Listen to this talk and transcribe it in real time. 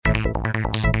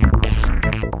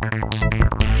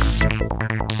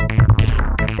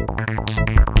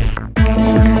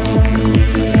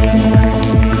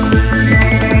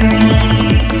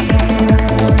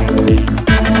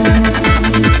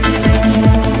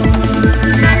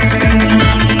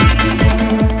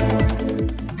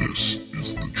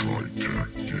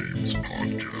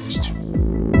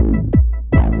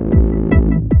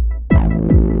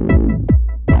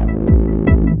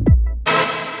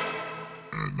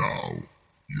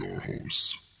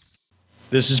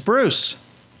This is Bruce.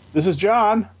 This is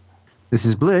John. This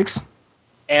is Blix.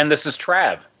 And this is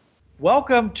Trav.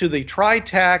 Welcome to the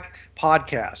TriTac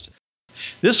podcast.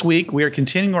 This week, we are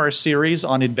continuing our series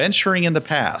on adventuring in the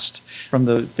past, from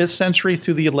the 5th century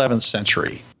through the 11th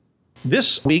century.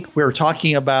 This week, we're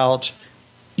talking about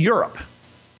Europe.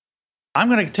 I'm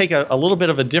going to take a little bit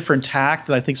of a different tack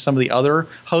than I think some of the other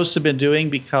hosts have been doing,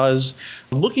 because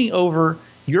looking over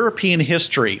European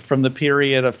history from the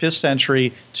period of 5th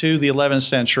century to the 11th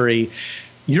century,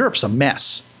 Europe's a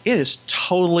mess. It is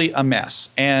totally a mess.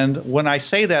 And when I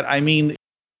say that, I mean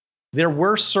there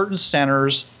were certain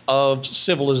centers of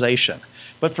civilization.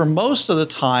 But for most of the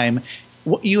time,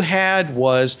 what you had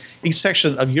was a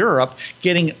section of Europe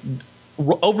getting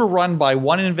overrun by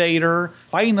one invader,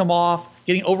 fighting them off,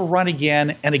 getting overrun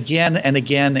again and again and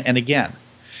again and again.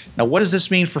 Now, what does this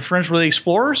mean for fringe-worthy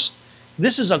explorers?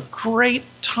 This is a great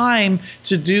time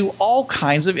to do all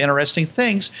kinds of interesting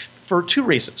things for two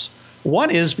reasons. One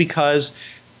is because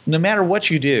no matter what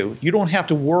you do, you don't have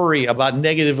to worry about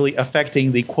negatively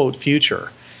affecting the, quote, future.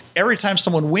 Every time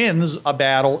someone wins a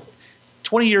battle,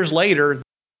 20 years later,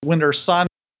 when their son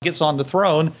gets on the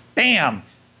throne, bam,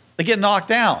 they get knocked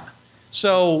down.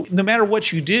 So no matter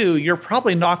what you do, you're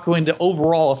probably not going to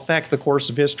overall affect the course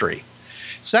of history.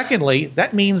 Secondly,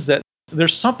 that means that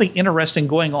there's something interesting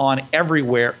going on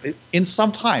everywhere in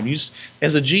some time.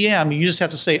 As a GM, you just have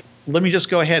to say, let me just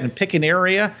go ahead and pick an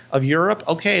area of Europe.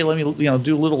 Okay, let me do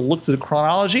a little look through the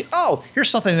chronology. Oh, here's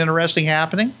something interesting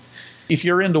happening. If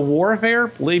you're into warfare,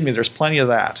 believe me, there's plenty of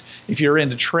that. If you're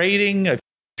into trading, if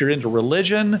you're into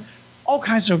religion, all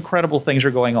kinds of incredible things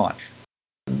are going on.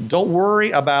 Don't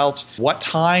worry about what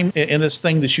time in this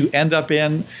thing that you end up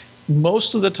in.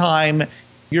 Most of the time,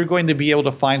 you're going to be able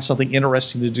to find something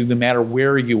interesting to do no matter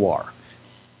where you are.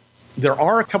 There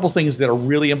are a couple things that are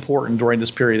really important during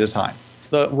this period of time.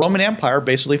 The Roman Empire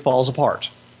basically falls apart.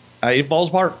 It falls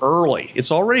apart early.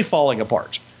 It's already falling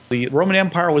apart. The Roman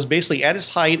Empire was basically at its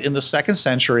height in the 2nd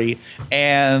century,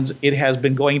 and it has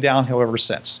been going downhill ever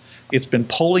since. It's been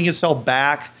pulling itself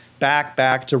back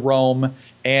to Rome,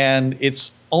 and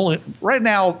it's only right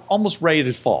now almost ready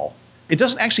to fall. It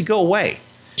doesn't actually go away.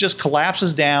 Just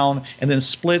collapses down and then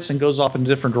splits and goes off in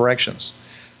different directions.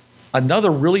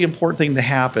 Another really important thing that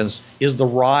happens is the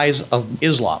rise of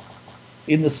Islam.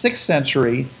 In the 6th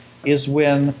century is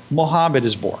when Muhammad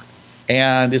is born.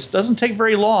 And it doesn't take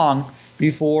very long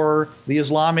before the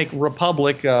Islamic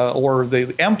Republic or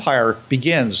the empire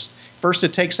begins. First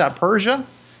it takes out Persia,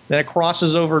 then it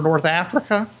crosses over North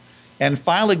Africa, and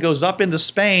finally goes up into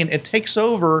Spain and takes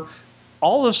over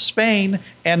all of Spain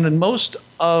and most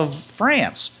of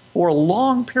France for a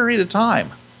long period of time.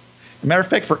 As a matter of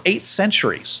fact, for 8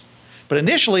 centuries. But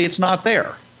initially, it's not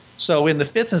there. So in the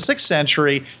 5th and 6th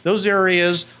century, those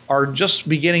areas are just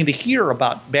beginning to hear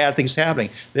about bad things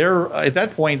happening. At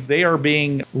that point, they are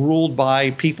being ruled by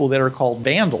people that are called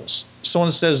Vandals.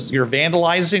 Someone says you're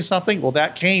vandalizing something. Well,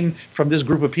 that came from this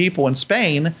group of people in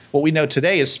Spain, what we know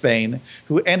today as Spain,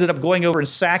 who ended up going over and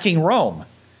sacking Rome,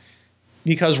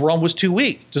 because Rome was too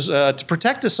weak to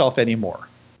protect itself anymore.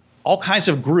 All kinds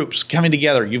of groups coming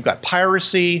together. You've got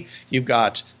piracy, you've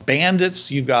got bandits,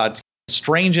 you've got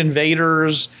strange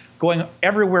invaders going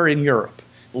everywhere in Europe.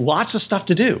 Lots of stuff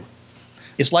to do.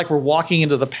 It's like we're walking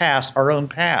into the past, our own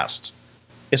past.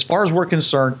 As far as we're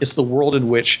concerned, it's the world in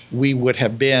which we would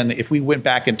have been if we went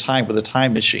back in time with a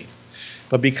time machine.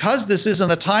 But because this isn't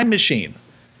a time machine,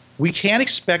 we can't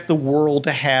expect the world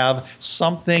to have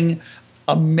something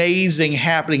amazing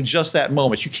happening just that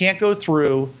moment. You can't go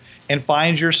through and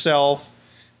find yourself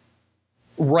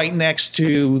right next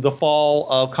to the fall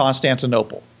of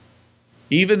Constantinople,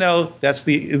 even though that's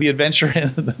the adventure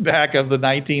in the back of the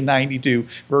 1992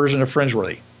 version of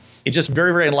Fringeworthy. It's just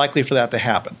very, very unlikely for that to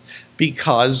happen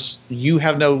because you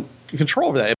have no control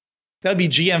over that. That would be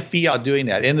GM Fiat doing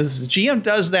that. And if the GM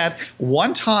does that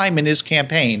one time in his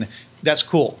campaign, that's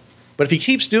cool. But if he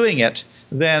keeps doing it,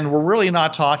 then we're really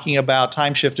not talking about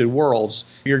time-shifted worlds.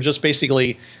 You're just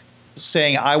basically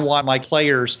saying, I want my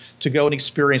players to go and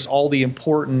experience all the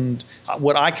important,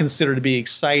 what I consider to be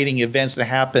exciting events that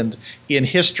happened in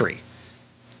history.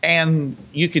 And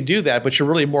you can do that, but you're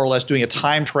really more or less doing a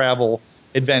time travel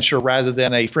adventure rather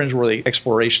than a fringe-worthy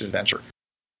exploration adventure.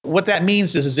 What that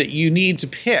means is that you need to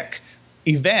pick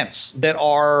events that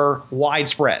are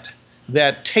widespread,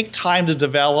 that take time to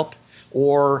develop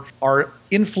or are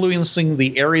influencing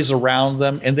the areas around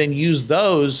them, and then use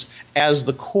those as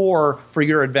the core for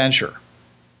your adventure.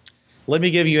 Let me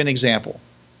give you an example.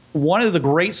 One of the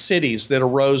great cities that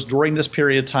arose during this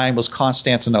period of time was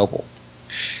Constantinople.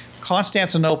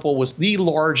 Constantinople was the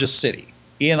largest city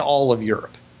in all of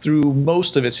Europe through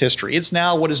most of its history. It's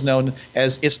now what is known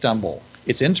as Istanbul.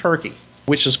 It's in Turkey,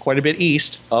 which is quite a bit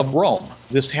east of Rome.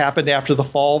 This happened after the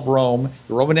fall of Rome.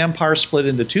 The Roman Empire split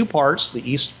into two parts,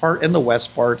 the east part and the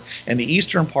west part, and the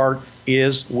eastern part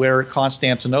is where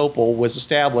Constantinople was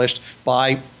established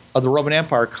by the Roman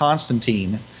Empire,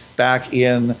 Constantine, back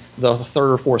in the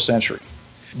 3rd or 4th century.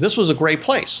 This was a great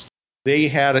place. They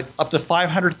had up to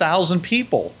 500,000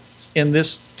 people in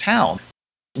this town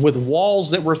with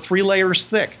walls that were 3 layers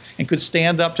thick and could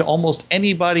stand up to almost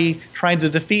anybody trying to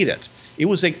defeat it. It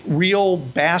was a real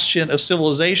bastion of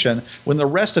civilization when the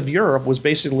rest of Europe was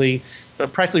basically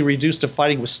practically reduced to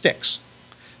fighting with sticks.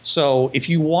 So if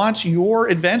you want your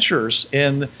adventures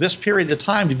in this period of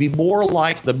time to be more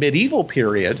like the medieval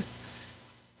period,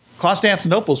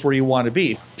 Constantinople is where you want to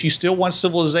be. If you still want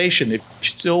civilization, if you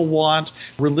still want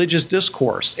religious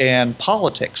discourse and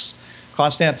politics,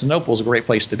 Constantinople is a great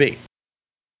place to be.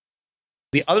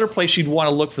 The other place you'd want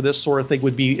to look for this sort of thing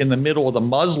would be in the middle of the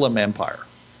Muslim Empire.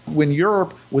 When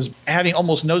Europe was having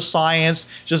almost no science,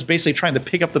 just basically trying to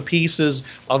pick up the pieces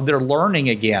of their learning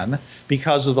again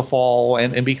because of the fall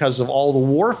and because of all the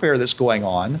warfare that's going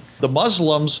on, the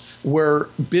Muslims were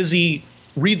busy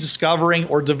rediscovering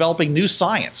or developing new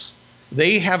science.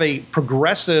 They have a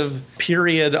progressive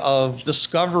period of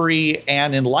discovery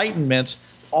and enlightenment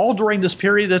all during this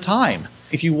period of time.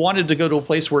 If you wanted to go to a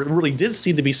place where it really did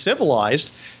seem to be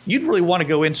civilized, you'd really want to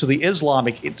go into the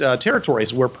Islamic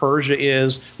territories where Persia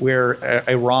is, where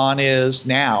Iran is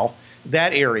now,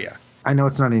 that area. I know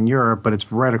it's not in Europe, but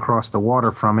it's right across the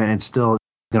water from it, and it's still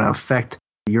going to affect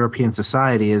European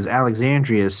society, as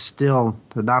Alexandria is still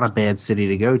not a bad city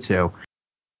to go to.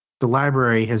 The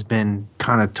library has been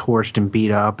kind of torched and beat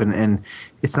up, and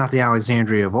it's not the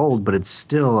Alexandria of old, but it's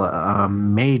still a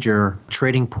major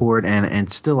trading port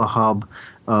and still a hub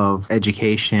of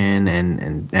education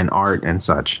and art and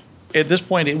such. At this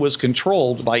point, it was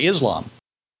controlled by Islam.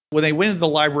 When they went into the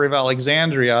Library of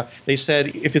Alexandria, they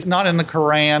said, if it's not in the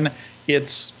Quran,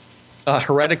 it's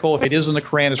heretical. If it is in the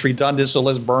Quran, it's redundant, so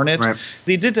let's burn it. Right.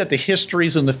 They did that to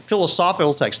histories and the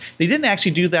philosophical texts. They didn't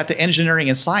actually do that to engineering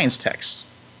and science texts.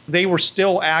 They were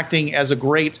still acting as a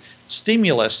great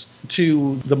stimulus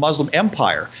to the Muslim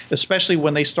empire, especially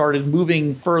when they started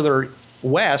moving further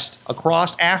west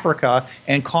across Africa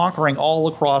and conquering all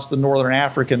across the northern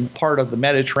African part of the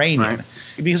Mediterranean. Right.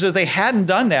 Because if they hadn't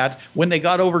done that, when they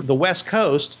got over the west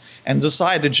coast and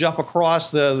decided to jump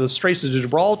across the Straits of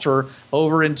Gibraltar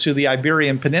over into the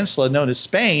Iberian Peninsula known as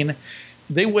Spain,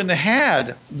 they wouldn't have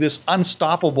had this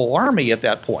unstoppable army at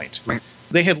that point. Right.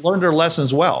 They had learned their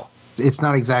lessons well. It's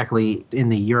not exactly in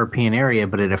the European area,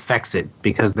 but it affects it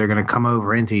because they're going to come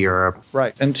over into Europe.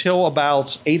 Right. Until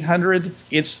about 800,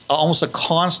 it's almost a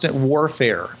constant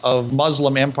warfare of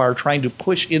Muslim empire trying to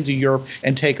push into Europe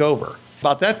and take over.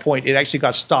 About that point, it actually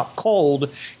got stopped cold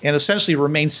and essentially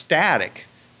remained static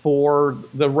for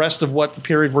the rest of what the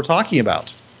period we're talking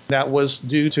about. That was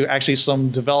due to actually some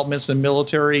developments in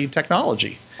military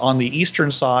technology. On the eastern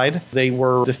side, they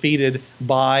were defeated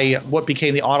by what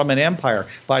became the Ottoman Empire,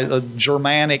 by a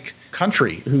Germanic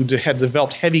country who had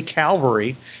developed heavy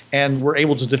cavalry and were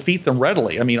able to defeat them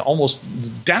readily. I mean,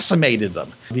 almost decimated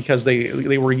them because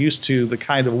they were used to the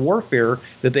kind of warfare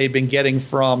that they'd been getting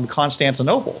from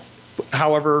Constantinople.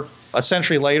 However, a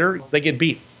century later, they get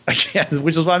beat. Again,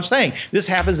 which is what I'm saying. This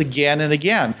happens again and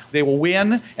again. They will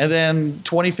win, and then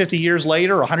 20, 50 years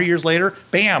later, 100 years later,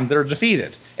 bam, they're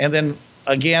defeated. And then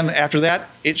again, after that,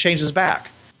 it changes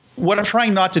back. What I'm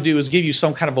trying not to do is give you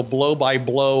some kind of a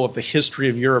blow-by-blow of the history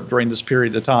of Europe during this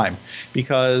period of time.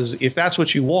 Because if that's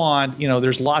what you want,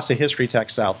 there's lots of history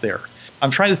texts out there.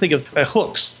 I'm trying to think of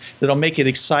hooks that'll make it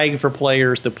exciting for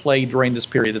players to play during this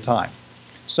period of time.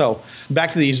 So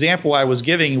back to the example I was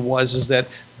giving is that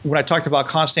when I talked about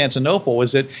Constantinople,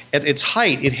 is that at its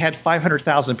height, it had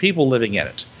 500,000 people living in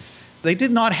it. They did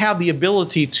not have the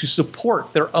ability to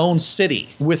support their own city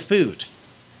with food.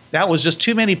 That was just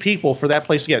too many people for that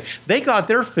place to get. They got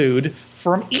their food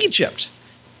from Egypt.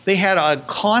 They had a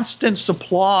constant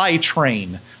supply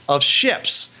train of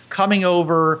ships coming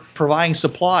over, providing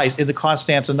supplies into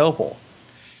Constantinople.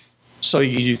 So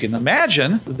you can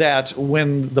imagine that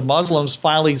when the Muslims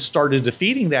finally started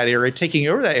defeating that area, taking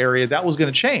over that area, that was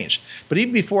going to change. But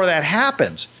even before that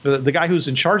happened, the guy who's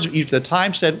in charge of Egypt at the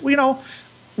time said, well,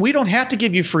 we don't have to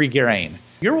give you free grain.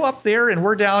 You're up there and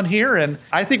we're down here, and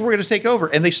I think we're going to take over.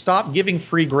 And they stopped giving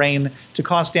free grain to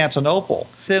Constantinople.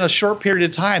 Then a short period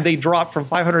of time, they dropped from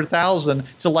 500,000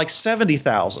 to like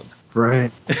 70,000.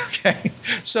 Right. Okay.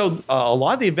 So a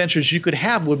lot of the adventures you could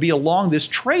have would be along this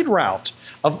trade route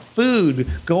of food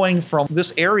going from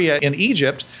this area in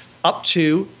Egypt up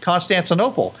to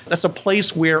Constantinople. That's a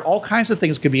place where all kinds of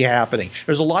things could be happening.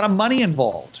 There's a lot of money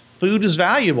involved. Food is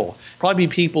valuable. Probably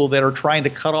people that are trying to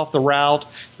cut off the route.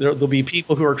 There'll be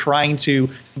people who are trying to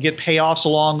get payoffs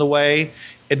along the way.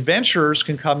 Adventurers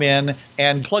can come in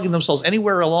and plug in themselves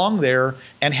anywhere along there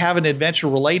and have an adventure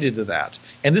related to that.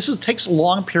 And this takes a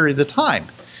long period of time.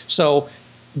 So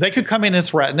they could come in and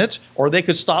threaten it, or they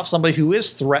could stop somebody who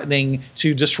is threatening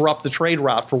to disrupt the trade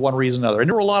route for one reason or another. And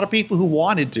there were a lot of people who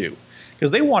wanted to,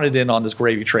 because they wanted in on this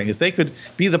gravy train. If they could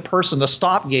be the person, the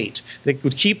stopgate that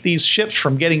would keep these ships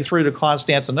from getting through to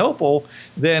Constantinople,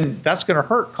 then that's going to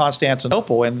hurt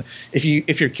Constantinople. And if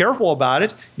you're careful about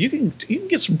it, you can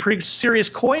get some pretty serious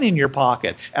coin in your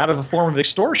pocket out of a form of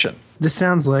extortion. This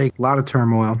sounds like a lot of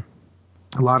turmoil,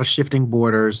 a lot of shifting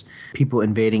borders, people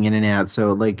invading in and out.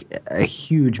 So like a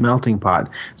huge melting pot.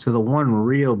 So the one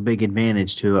real big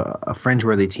advantage to a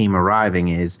fringe-worthy team arriving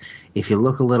is if you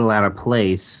look a little out of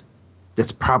place,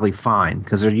 that's probably fine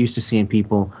because they're used to seeing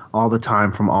people all the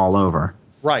time from all over.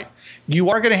 Right. You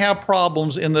are going to have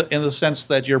problems in the sense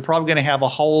that you're probably going to have a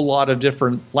whole lot of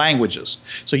different languages.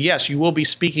 So yes, you will be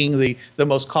speaking the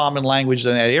most common language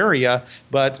in that area,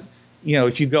 but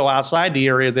if you go outside the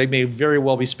area, they may very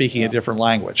well be speaking a different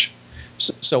language.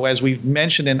 So as we've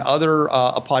mentioned in other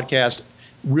podcasts,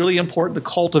 really important to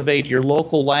cultivate your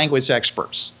local language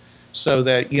experts so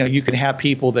that you can have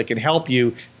people that can help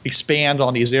you expand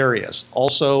on these areas.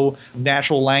 Also,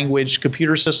 natural language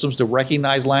computer systems to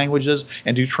recognize languages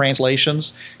and do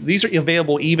translations. These are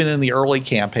available even in the early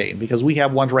campaign because we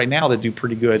have ones right now that do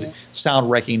pretty good sound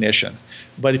recognition.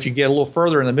 But if you get a little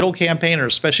further in the middle campaign, or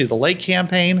especially the late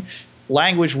campaign,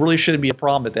 language really shouldn't be a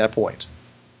problem at that point.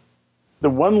 The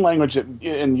one language that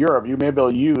in Europe you may be able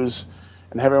to use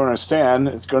and have everyone understand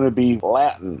is going to be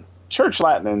Latin, Church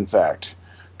Latin, in fact,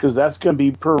 because that's going to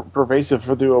be pervasive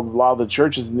through a lot of the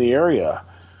churches in the area.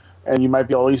 And you might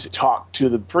be able to at least talk to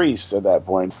the priests at that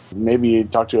point. Maybe you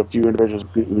talk to a few individuals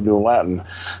who do Latin.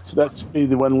 So that's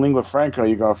the one lingua franca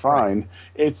you're going to find. Right.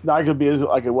 It's not going to be as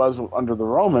like it was under the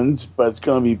Romans, but it's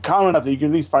going to be common enough that you can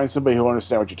at least find somebody who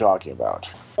understands what you're talking about.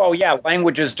 Oh, yeah.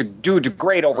 Languages do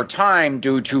degrade over time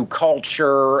due to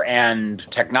culture and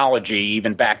technology,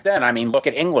 even back then. I mean, look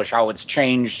at English, how it's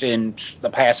changed in the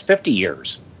past 50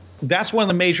 years. That's one of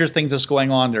the major things that's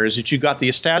going on there is that you got the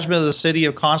establishment of the city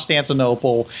of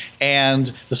Constantinople and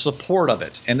the support of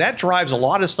it. And that drives a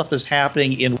lot of stuff that's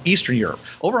happening in Eastern Europe.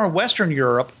 Over in Western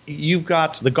Europe, you've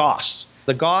got the Goths.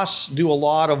 The Goths do a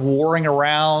lot of warring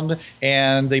around,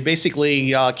 and they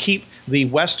basically keep the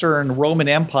Western Roman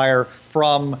Empire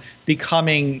from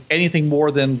becoming anything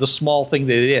more than the small thing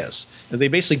that it is. They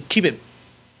basically keep it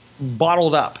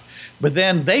bottled up. But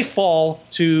then they fall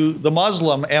to the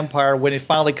Muslim empire when it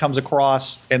finally comes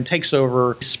across and takes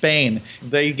over Spain.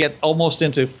 They get almost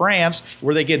into France,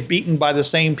 where they get beaten by the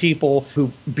same people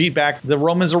who beat back the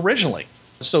Romans originally.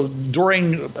 So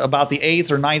during about the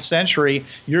 8th or 9th century,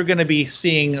 you're going to be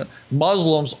seeing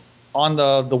Muslims on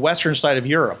the western side of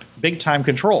Europe, big-time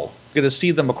control. You're going to see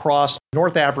them across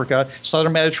North Africa,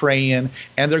 southern Mediterranean,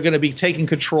 and they're going to be taking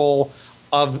control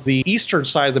of the eastern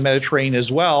side of the Mediterranean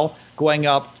as well, going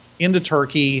up into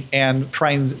Turkey and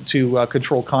trying to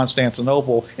control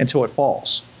Constantinople until it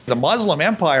falls. The Muslim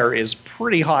Empire is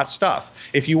pretty hot stuff.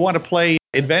 If you want to play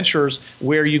adventures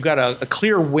where you've got a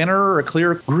clear winner, a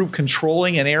clear group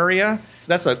controlling an area,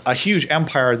 that's a huge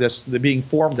empire that's being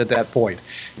formed at that point.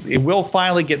 It will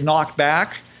finally get knocked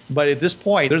back, but at this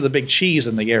point, they're the big cheese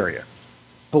in the area.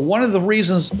 But one of the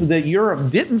reasons that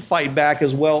Europe didn't fight back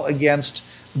as well against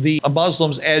the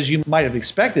Muslims as you might have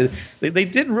expected, they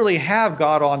didn't really have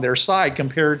God on their side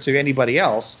compared to anybody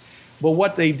else. But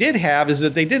what they did have is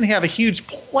that they didn't have a huge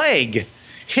plague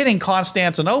hitting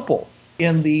Constantinople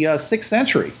in the 6th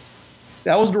century.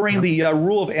 That was during the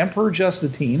rule of Emperor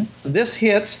Justinian. This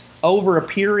hit over a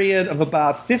period of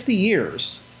about 50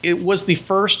 years. It was the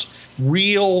first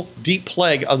real deep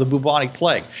plague of the bubonic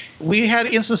plague. We had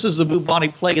instances of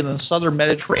bubonic plague in the southern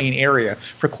Mediterranean area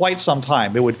for quite some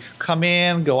time. It would come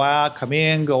in, go out, come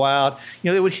in, go out.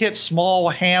 It would hit small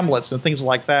hamlets and things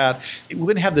like that. It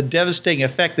wouldn't have the devastating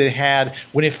effect that it had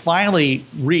when it finally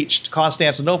reached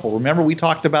Constantinople. Remember, we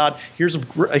talked about here's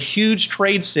a huge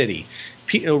trade city.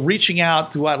 Reaching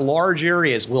out throughout large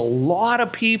areas with a lot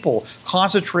of people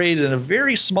concentrated in a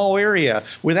very small area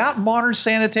without modern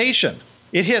sanitation.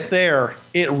 It hit there,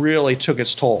 it really took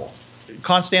its toll.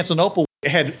 Constantinople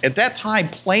had at that time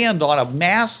planned on a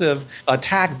massive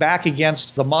attack back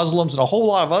against the Muslims and a whole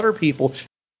lot of other people.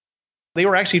 They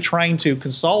were actually trying to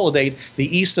consolidate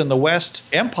the East and the West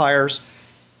empires,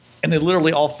 and it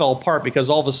literally all fell apart because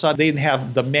all of a sudden they didn't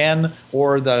have the men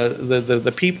or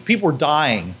the people. People were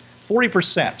dying.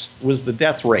 40% was the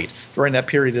death rate during that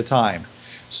period of time.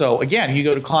 So again, you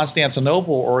go to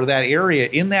Constantinople or that area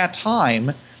in that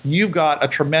time, you've got a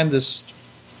tremendous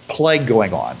plague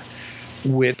going on,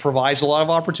 which provides a lot of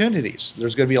opportunities.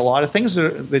 There's going to be a lot of things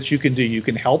that you can do. You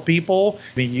can help people.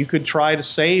 I mean, you could try to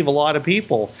save a lot of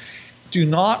people. Do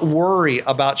not worry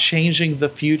about changing the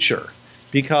future,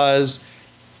 because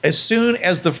as soon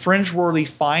as the fringe-worthy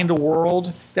find a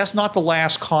world, that's not the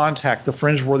last contact the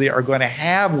fringe-worthy are going to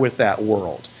have with that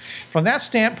world. From that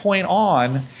standpoint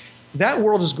on, that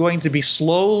world is going to be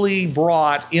slowly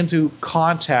brought into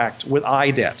contact with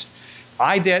IDET.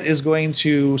 IDET is going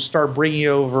to start bringing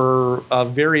over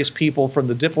various people from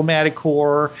the diplomatic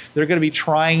corps. They're going to be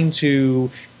trying to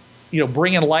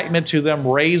bring enlightenment to them,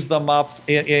 raise them up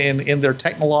in their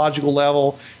technological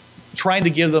level, trying to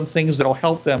give them things that will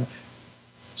help them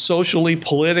socially,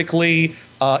 politically,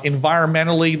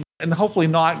 environmentally, and hopefully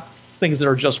not things that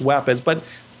are just weapons. But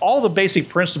all the basic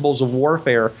principles of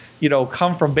warfare,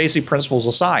 come from basic principles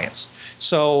of science.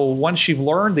 So once you've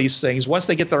learned these things, once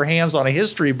they get their hands on a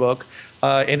history book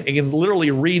and can literally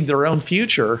read their own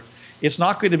future, it's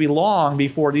not going to be long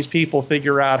before these people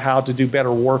figure out how to do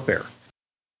better warfare.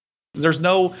 There's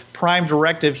no prime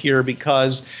directive here,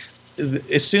 because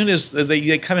as soon as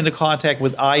they come into contact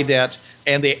with IDET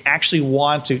and they actually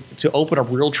want to open up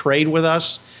real trade with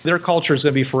us, their culture is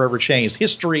going to be forever changed.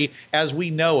 History, as we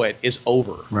know it, is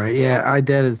over. Right. Yeah.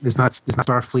 IDET is not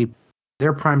Starfleet.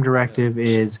 Their prime directive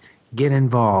is get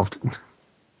involved.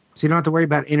 So you don't have to worry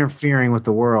about interfering with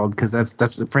the world, because that's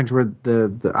the French word.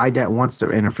 The IDET wants to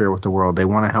interfere with the world. They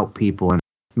want to help people and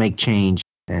make change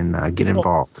and get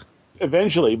involved.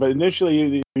 Eventually, but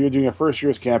initially, you're doing a first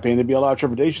year's campaign, there'd be a lot of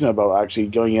trepidation about actually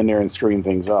going in there and screwing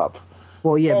things up.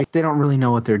 Well, yeah, but they don't really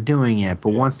know what they're doing yet.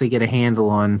 But once they get a handle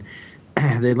on,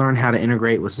 they learn how to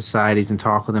integrate with societies and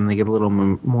talk with them. They get a little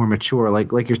more mature.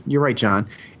 Like you're right, John.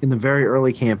 In the very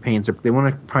early campaigns, they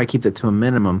want to probably keep that to a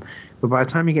minimum. But by the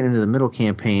time you get into the middle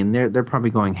campaign, they're probably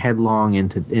going headlong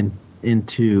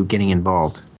into getting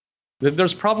involved.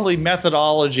 There's probably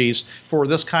methodologies for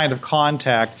this kind of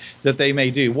contact that they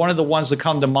may do. One of the ones that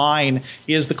come to mind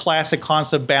is the classic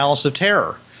concept balance of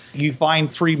terror. You find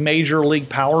 3 major league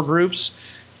power groups.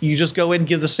 You just go in and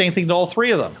give the same thing to all 3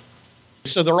 of them.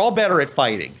 So they're all better at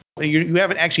fighting. You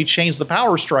haven't actually changed the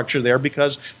power structure there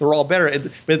because they're all better.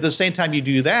 But at the same time you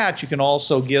do that, you can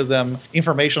also give them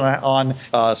information on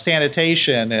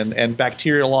sanitation and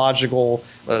bacteriological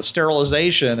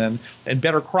sterilization and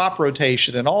better crop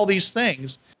rotation and all these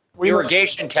things.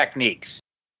 Irrigation techniques.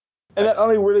 And that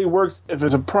only really works if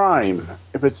it's a prime.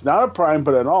 If it's not a prime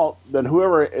but an alt, then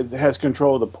whoever has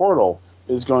control of the portal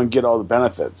is going to get all the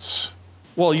benefits.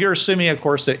 Well, you're assuming, of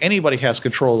course, that anybody has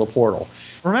control of the portal.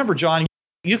 Remember, John,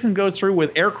 you can go through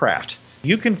with aircraft.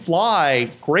 You can fly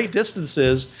great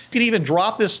distances. You can even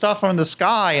drop this stuff from the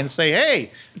sky and say,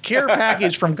 hey, care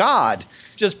package from God.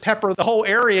 Just pepper the whole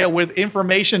area with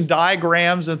information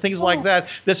diagrams and things like that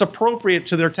that's appropriate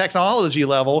to their technology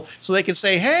level, so they can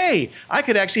say, hey, I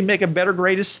could actually make a better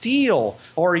grade of steel.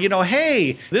 Or,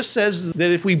 hey, this says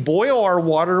that if we boil our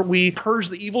water, we purge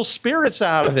the evil spirits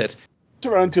out of it. To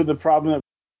run into the problem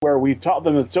where we've taught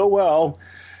them it so well,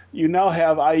 you now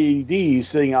have IEDs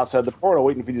sitting outside the portal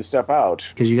waiting for you to step out.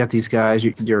 Because you got these guys,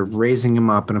 you're raising them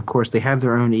up, and of course they have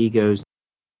their own egos.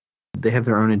 They have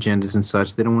their own agendas and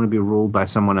such. They don't want to be ruled by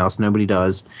someone else. Nobody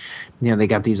does. They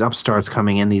got these upstarts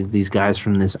coming in, these guys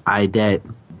from this IDET.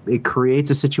 It creates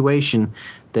a situation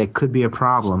that could be a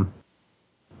problem.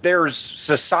 There's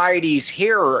societies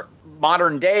here,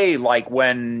 modern day, like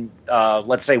when,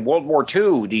 let's say, World War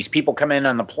II, these people come in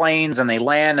on the planes and they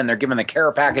land and they're given the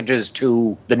care packages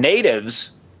to the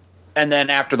natives. And then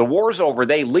after the war's over,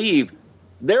 they leave.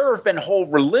 There have been whole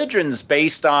religions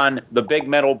based on the big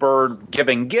metal bird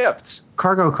giving gifts.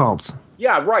 Cargo cults.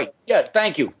 Yeah, right. Yeah,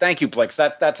 thank you. Thank you, Blix.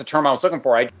 That's a term I was looking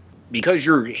for. Because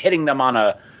you're hitting them on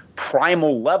a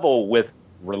primal level with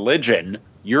religion,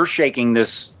 you're shaking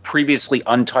this previously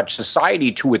untouched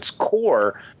society to its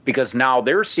core, because now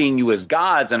they're seeing you as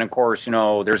gods. And of course,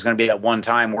 there's going to be that one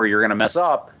time where you're going to mess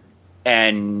up.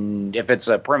 And if it's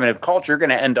a primitive culture, you're going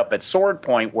to end up at sword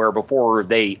point, where before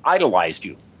they idolized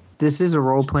you. This is a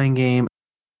role-playing game.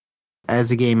 As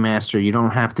a game master, you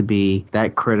don't have to be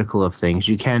that critical of things.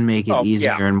 You can make it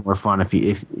easier and more fun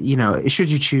if should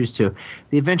you choose to.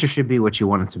 The adventure should be what you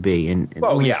want it to be, and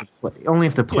only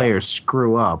if the players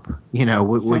screw up,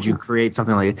 would you create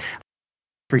something like.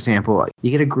 For example,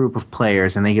 you get a group of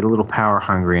players and they get a little power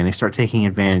hungry and they start taking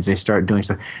advantage. They start doing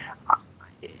stuff.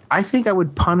 I think I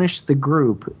would punish the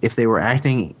group if they were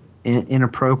acting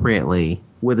inappropriately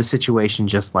with a situation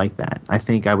just like that. I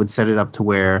think I would set it up to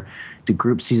where the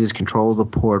group seizes control of the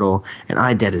portal, and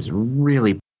Idet is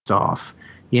really pissed off,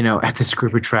 at this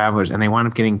group of travelers, and they wind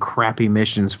up getting crappy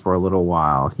missions for a little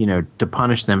while, to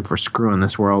punish them for screwing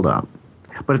this world up.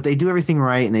 But if they do everything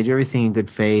right and they do everything in good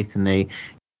faith, and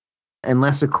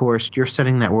unless, of course, you're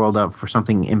setting that world up for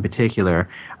something in particular,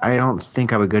 I don't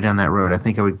think I would go down that road. I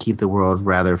think I would keep the world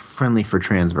rather friendly for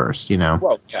transverse,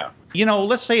 Well, yeah.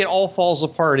 Let's say it all falls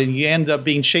apart and you end up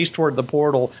being chased toward the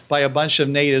portal by a bunch of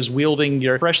natives wielding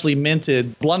your freshly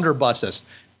minted blunderbusses.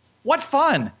 What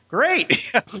fun! Great!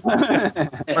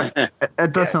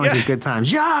 That does sound like a good time.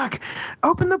 Jacques,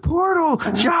 open the portal!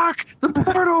 Jacques, the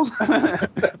portal!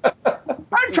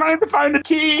 I'm trying to find a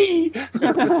key!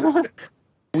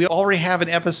 We already have an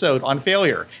episode on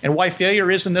failure and why failure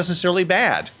isn't necessarily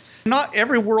bad. Not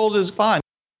every world is fun.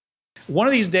 One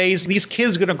of these days, these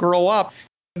kids are going to grow up.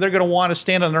 They're going to want to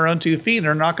stand on their own 2 feet, and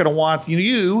they're not going to want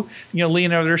you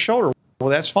leaning over their shoulder. Well,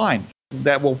 that's fine.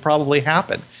 That will probably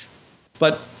happen.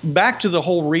 But back to the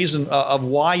whole reason of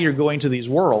why you're going to these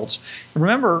worlds.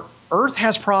 Remember, Earth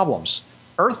has problems.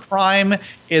 Earth Prime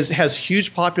has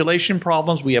huge population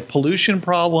problems. We have pollution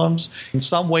problems. In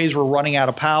some ways, we're running out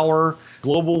of power,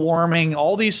 global warming,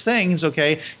 all these things,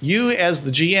 okay? You, as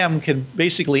the GM, can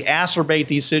basically acerbate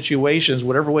these situations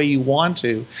whatever way you want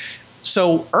to.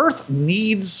 So Earth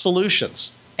needs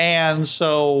solutions. And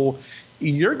so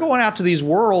you're going out to these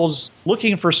worlds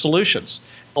looking for solutions.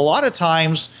 A lot of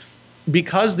times,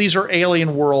 because these are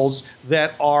alien worlds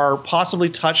that are possibly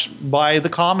touched by the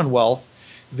Commonwealth,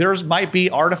 there might be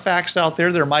artifacts out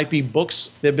there. There might be books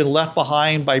that have been left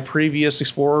behind by previous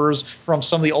explorers from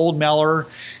some of the old Meller.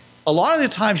 A lot of the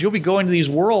times you'll be going to these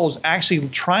worlds actually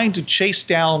trying to chase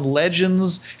down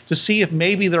legends to see if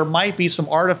maybe there might be some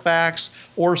artifacts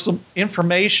or some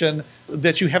information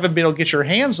that you haven't been able to get your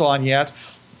hands on yet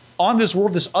on this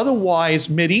world that's otherwise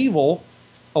medieval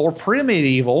or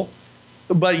pre-medieval,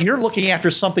 but you're looking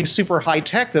after something super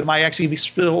high-tech that might actually be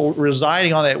still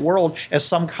residing on that world as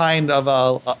some kind of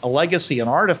a legacy, an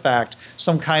artifact,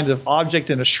 some kind of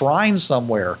object in a shrine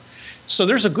somewhere. So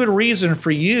there's a good reason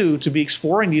for you to be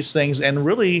exploring these things and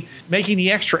really making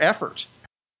the extra effort.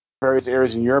 Various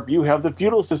areas in Europe, you have the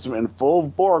feudal system in full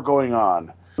bore going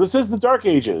on. This is the Dark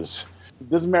Ages. It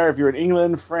doesn't matter if you're in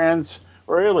England, France,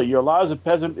 or Italy. Your law as a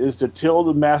peasant is to till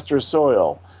the master's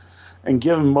soil and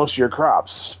give him most of your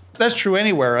crops. That's true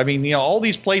anywhere. I mean, all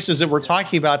these places that we're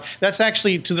talking about, that's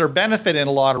actually to their benefit in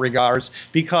a lot of regards,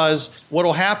 because what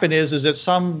will happen is that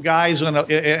some guys on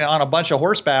a bunch of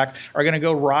horseback are going to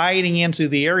go riding into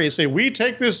the area and say, we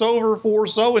take this over for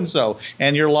so-and-so.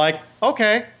 And you're like,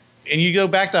 okay. And you go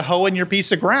back to hoeing your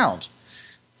piece of ground.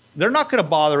 They're not going to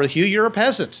bother with you. You're a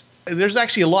peasant. There's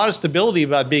actually a lot of stability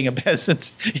about being a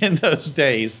peasant in those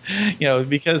days,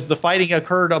 because the fighting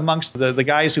occurred amongst the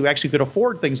guys who actually could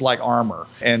afford things like armor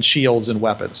and shields and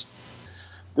weapons.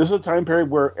 This is a time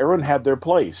period where everyone had their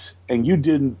place, and you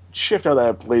didn't shift out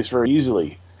of that place very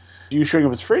easily. You showing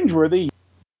up as fringeworthy,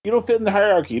 you don't fit in the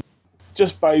hierarchy.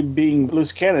 Just by being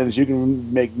loose cannons, you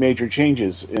can make major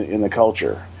changes in the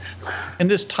culture. In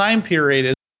this time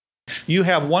period, you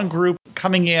have one group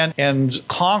coming in and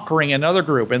conquering another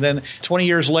group. And then 20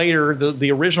 years later,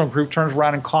 the original group turns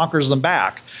around and conquers them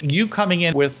back. You coming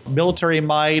in with military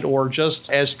might or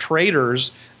just as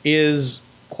traders is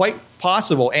quite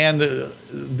possible. And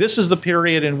this is the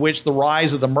period in which the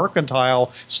rise of the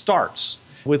mercantile starts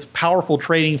with powerful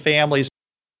trading families.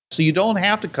 So you don't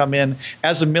have to come in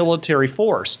as a military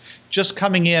force. Just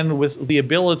coming in with the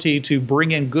ability to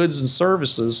bring in goods and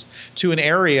services to an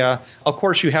area, of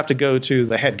course you have to go to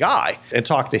the head guy and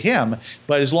talk to him.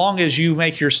 But as long as you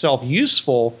make yourself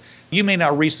useful, you may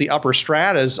not reach the upper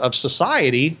stratas of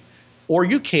society, or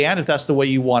you can if that's the way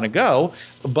you want to go,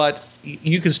 but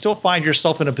you can still find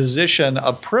yourself in a position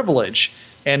of privilege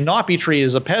and not be treated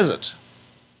as a peasant.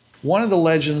 One of the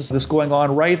legends that's going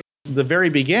on right the very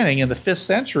beginning in the 5th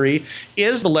century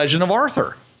is the legend of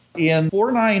Arthur. In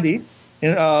 490,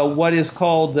 in what is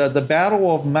called the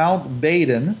Battle of Mount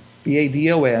Badon,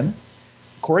 Badon,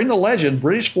 according to legend,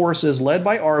 British forces led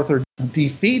by Arthur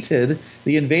defeated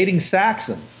the invading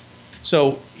Saxons.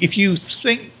 So if you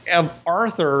think of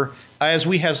Arthur as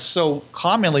we have so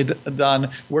commonly done,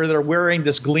 where they're wearing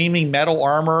this gleaming metal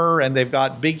armor and they've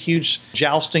got big, huge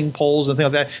jousting poles and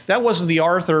things like that, that wasn't the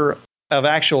Arthur of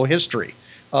actual history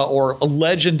or a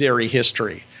legendary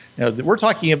history. We're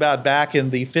talking about back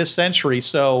in the 5th century,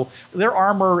 so their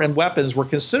armor and weapons were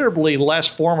considerably less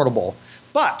formidable.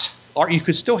 But you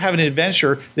could still have an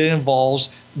adventure that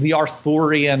involves the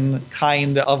Arthurian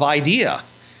kind of idea.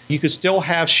 You could still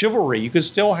have chivalry. You could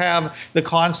still have the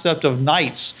concept of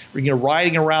knights,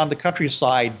 riding around the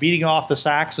countryside, beating off the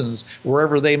Saxons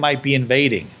wherever they might be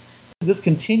invading. This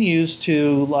continues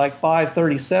to like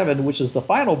 537, which is the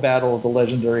final battle of the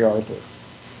legendary Arthur.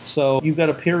 So you've got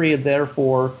a period there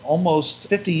for almost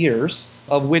 50 years,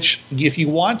 of which, if you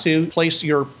want to place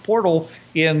your portal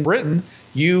in Britain,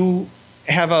 you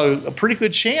have a pretty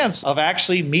good chance of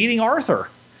actually meeting Arthur,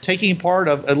 taking part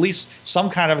of at least some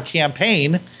kind of a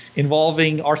campaign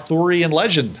involving Arthurian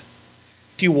legend.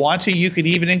 If you want to, you could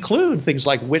even include things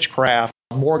like witchcraft,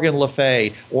 Morgan Le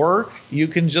Fay, or you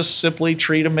can just simply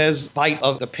treat them as fight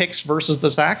of the Picts versus the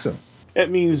Saxons. It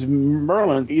means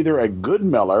Merlin's either a good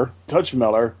Meller, touch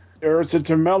Meller, or it's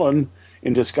a Merlin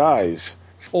in disguise.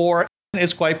 Or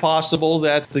it's quite possible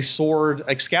that the sword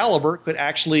Excalibur could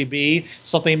actually be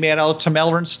something made out of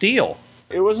Tamerlan steel.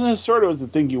 It wasn't a sword, it was the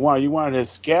thing you wanted. You wanted a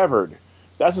scabbard.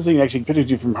 That's the thing that actually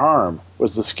protected you from harm,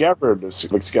 was the scabbard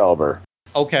of Excalibur.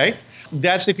 Okay.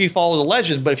 That's if you follow the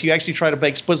legend, but if you actually try to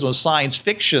put some science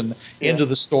fiction into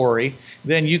the story,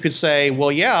 then you could say,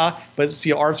 well, yeah, but it's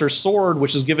Arthur's sword,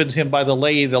 which is given to him by the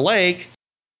Lady of the Lake.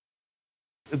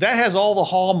 That has all the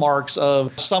hallmarks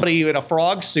of somebody in a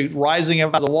frog suit rising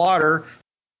out of the water,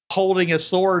 holding a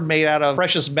sword made out of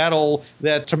precious metal,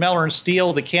 that Tamerlan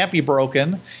steel that can't be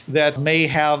broken, that may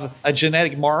have a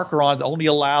genetic marker on it that only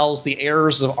allows the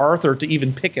heirs of Arthur to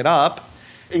even pick it up.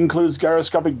 It includes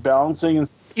gyroscopic balancing. And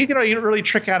you can really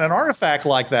trick out an artifact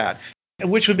like that,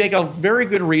 which would make a very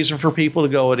good reason for people to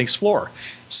go and explore.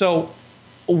 So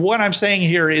what I'm saying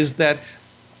here is that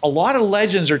a lot of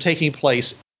legends are taking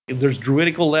place. There's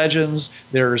druidical legends,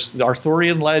 there's the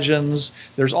Arthurian legends,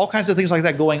 there's all kinds of things like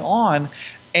that going on.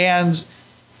 And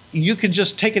you can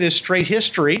just take it as straight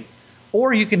history,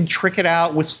 or you can trick it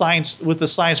out with science, with the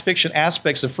science fiction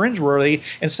aspects of Fringeworthy,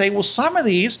 and say, well, some of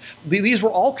these were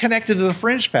all connected to the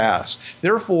Fringe past.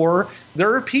 Therefore,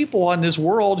 there are people in this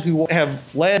world who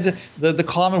have led the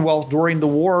Commonwealth during the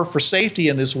war for safety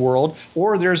in this world,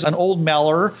 or there's an old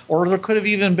Meller, or there could have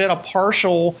even been a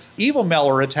partial evil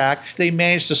Meller attack they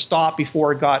managed to stop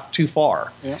before it got too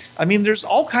far. Yeah. I mean, there's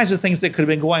all kinds of things that could have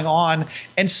been going on,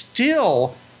 and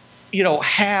still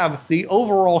have the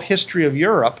overall history of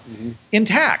Europe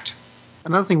intact.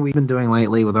 Another thing we've been doing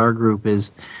lately with our group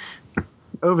is,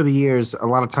 over the years, a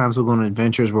lot of times we'll go on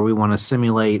adventures where we want to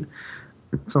simulate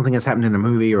something that's happened in a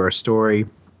movie or a story,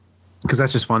 because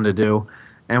that's just fun to do.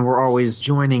 And we're always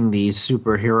joining these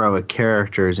superheroic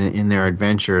characters in their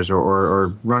adventures,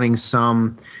 or running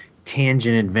some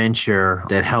tangent adventure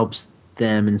that helps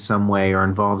them in some way or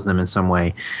involves them in some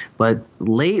way. But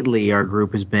lately our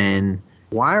group has been,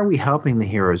 why are we helping the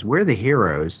heroes? We're the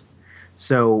heroes.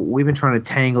 So we've been trying to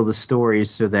tangle the stories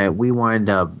so that we wind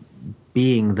up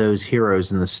being those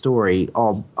heroes in the story,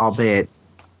 albeit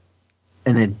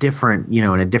in a different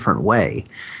way.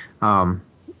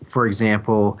 For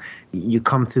example, you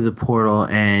come through the portal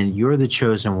and you're the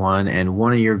chosen one, and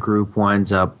one of your group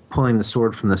winds up pulling the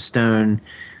sword from the stone.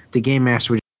 The game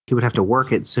master would have to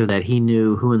work it so that he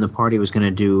knew who in the party was going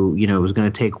to do, was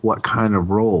going to take what kind of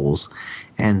roles.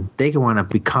 And they could wind up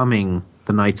becoming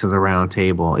the Knights of the Round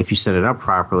Table if you set it up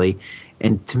properly.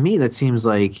 And to me, that seems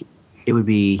like it would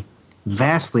be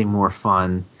vastly more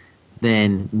fun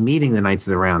than meeting the Knights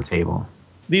of the Round Table.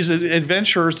 These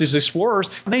adventurers, these explorers,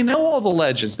 they know all the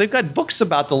legends. They've got books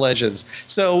about the legends.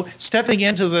 So stepping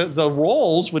into the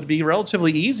roles would be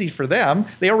relatively easy for them.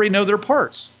 They already know their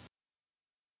parts.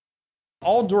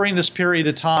 All during this period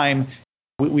of time,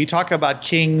 we talk about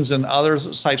kings and other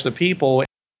types of people.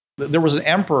 There was an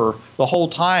emperor the whole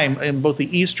time in both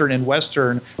the Eastern and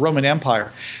Western Roman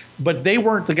Empire. But they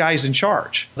weren't the guys in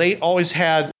charge. They always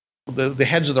had the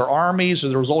heads of their armies, or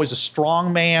there was always a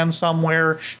strong man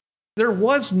somewhere. There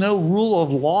was no rule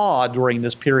of law during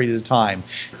this period of time.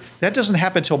 That doesn't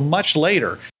happen until much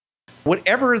later.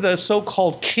 Whatever the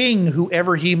so-called king,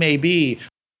 whoever he may be,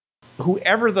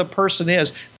 whoever the person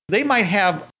is, they might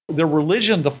have their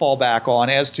religion to fall back on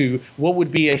as to what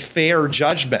would be a fair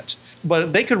judgment,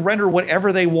 but they could render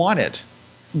whatever they wanted.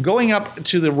 going up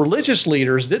to the religious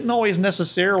leaders didn't always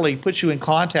necessarily put you in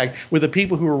contact with the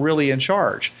people who were really in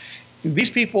charge.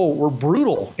 These people were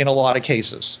brutal in a lot of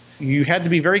cases. You had to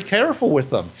be very careful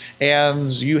with them.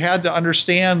 And you had to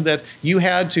understand that you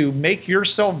had to make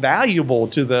yourself valuable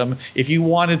to them if you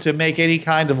wanted to make any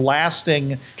kind of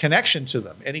lasting connection to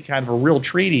them, any kind of a real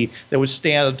treaty that would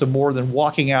stand to more than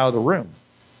walking out of the room.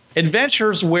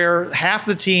 Adventures where half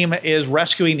the team is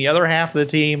rescuing the other half of the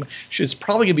team is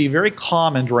probably going to be very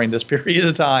common during this period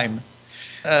of time,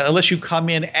 unless you come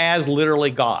in as literally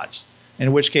gods.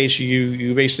 In which case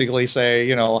you basically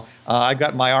say, I've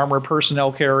got my armored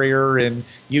personnel carrier and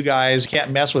you guys can't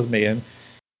mess with me. And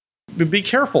be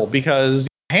careful, because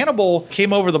Hannibal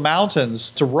came over the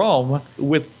mountains to Rome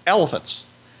with elephants.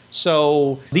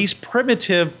 So these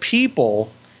primitive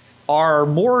people are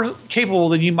more capable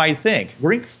than you might think.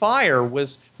 Greek fire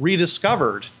was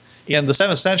rediscovered in the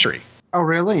 7th century. Oh,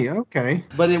 really? Okay.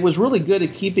 But it was really good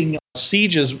at keeping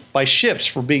sieges by ships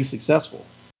from being successful.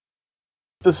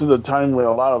 This is a time when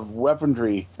a lot of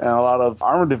weaponry and a lot of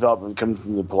armor development comes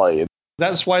into play.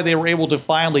 That's why they were able to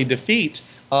finally defeat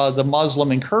the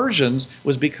Muslim incursions,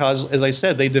 was because, as I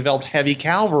said, they developed heavy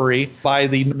cavalry by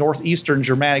the northeastern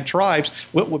Germanic tribes,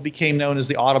 what became known as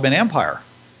the Ottoman Empire.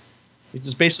 It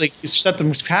just basically set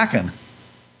them packing.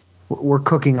 We're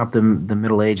cooking up the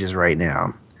Middle Ages right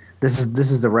now. This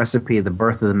is the recipe of the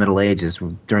birth of the Middle Ages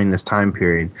during this time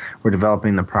period. We're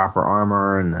developing the proper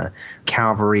armor and the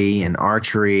cavalry and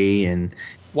archery. And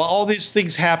while all these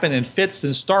things happen in fits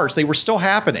and starts, they were still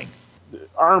happening.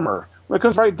 Armor. When it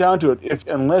comes right down to it,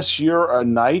 unless you're a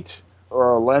knight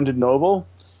or a landed noble,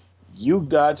 you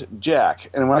got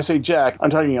jack. And when I say jack, I'm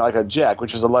talking like a jack,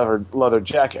 which is a leather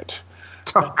jacket.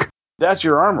 That's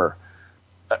your armor.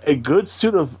 A good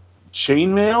suit of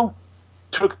chainmail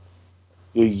took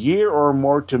a year or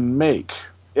more to make.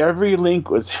 Every link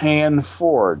was hand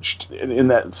forged in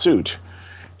that suit.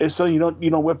 It's so you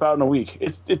don't whip out in a week.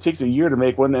 It takes a year to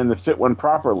make one and to fit one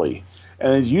properly.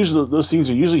 And usually those things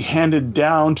are usually handed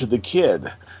down to the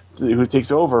kid who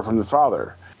takes over from the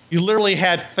father. You literally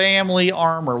had family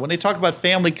armor. When they talk about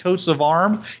family coats of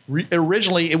arms,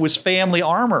 originally it was family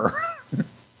armor.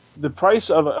 The price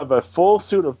of a full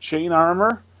suit of chain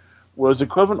armor was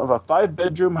equivalent of a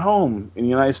 5-bedroom home in the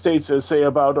United States, say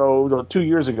about 2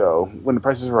 years ago when the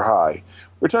prices were high.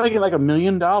 We're talking like $1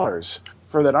 million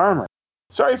for that armor.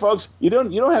 Sorry, folks, you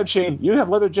don't have chain. You have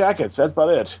leather jackets. That's about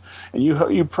it. And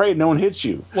you pray no one hits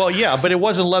you. Well, yeah, but it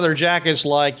wasn't leather jackets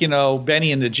like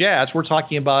Benny and the Jets. We're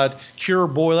talking about cure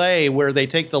boile, where they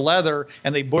take the leather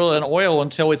and they boil it in oil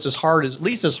until it's at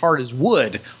least as hard as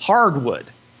wood, hardwood.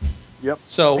 Yep.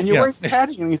 So, and you're wearing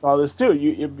padding underneath all this too.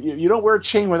 You don't wear a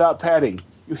chain without padding.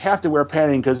 You have to wear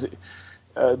padding because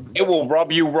it will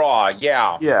rub you raw.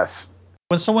 Yeah. Yes.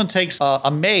 When someone takes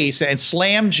a mace and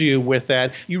slams you with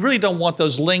that, you really don't want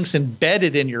those links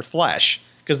embedded in your flesh,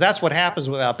 because that's what happens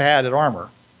without padded armor.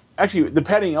 Actually, the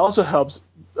padding also helps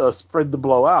spread the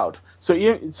blow out. So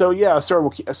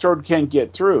a sword can't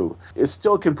get through. It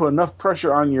still can put enough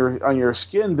pressure on your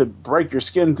skin to break your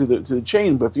skin to the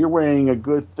chain. But if you're wearing a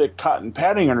good thick cotton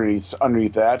padding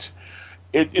underneath that,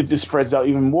 it just spreads out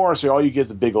even more. So all you get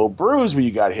is a big old bruise when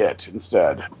you got hit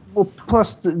instead. Well,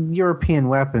 plus the European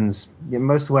weapons,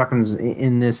 most weapons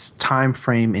in this time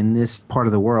frame in this part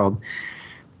of the world,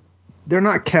 they're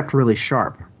not kept really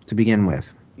sharp to begin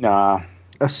with. Nah.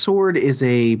 A sword is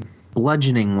a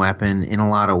bludgeoning weapon in a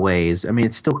lot of ways. I mean,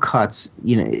 it still cuts.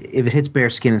 If it hits bare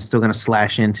skin, it's still going to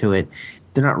slash into it.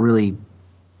 They're not really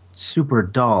super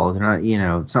dull. They're not,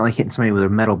 it's not like hitting somebody with a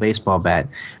metal baseball bat.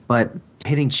 But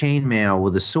hitting chainmail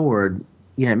with a sword,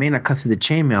 it may not cut through the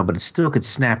chainmail, but it still could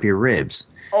snap your ribs.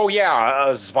 Oh, yeah.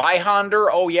 Zweihander.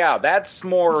 Oh, yeah. That's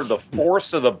more the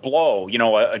force of the blow.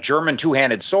 A German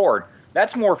two-handed sword.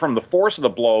 That's more from the force of the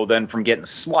blow than from getting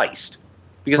sliced.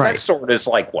 Because right. That sword is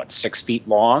 6 feet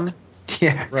long.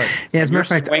 Yeah. Right. Yeah, as a matter You're of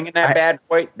fact, swinging that bad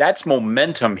boy. That's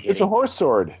momentum hitting. It's a horse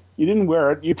sword. You didn't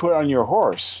wear it. You put it on your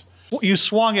horse. You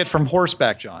swung it from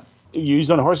horseback, John. You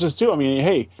use on horses too. I mean,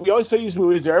 hey, we always say these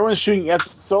movies, everyone's shooting at the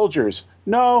soldiers.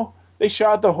 No, they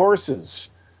shot the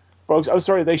horses. Folks, I'm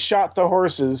sorry, they shot the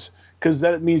horses because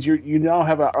that means you now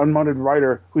have an unmounted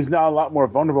rider who's now a lot more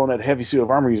vulnerable in that heavy suit of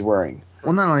armor he's wearing.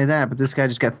 Well, not only that, but this guy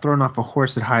just got thrown off a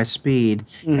horse at high speed,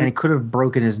 and he could have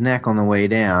broken his neck on the way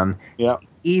down. Yeah.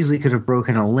 Easily could have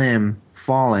broken a limb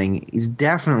falling. He's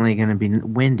definitely going to be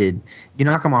winded. You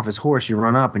knock him off his horse, you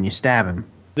run up and you stab him.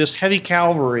 This heavy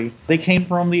cavalry, they came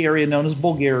from the area known as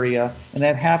Bulgaria, and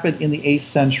that happened in the 8th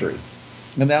century.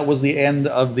 And that was the end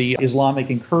of the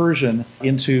Islamic incursion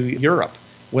into Europe.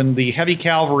 When the heavy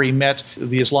cavalry met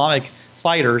the Islamic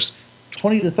fighters,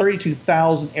 20 to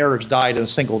 32,000 Arabs died in a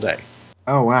single day.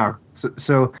 Oh, wow.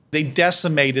 So they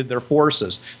decimated their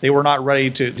forces. They were not ready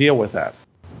to deal with that.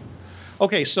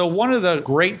 Okay, so one of the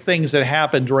great things that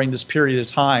happened during this period of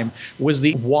time was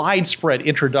the widespread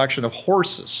introduction of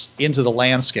horses into the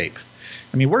landscape.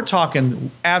 I mean, we're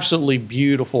talking absolutely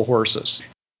beautiful horses.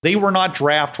 They were not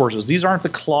draft horses. These aren't the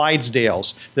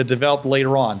Clydesdales that developed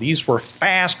later on. These were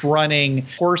fast-running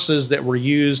horses that were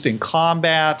used in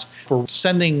combat for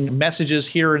sending messages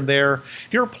here and there. If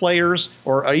you're players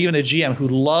or even a GM who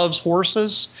loves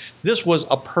horses, this was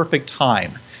a perfect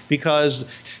time because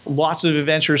lots of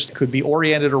adventures could be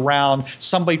oriented around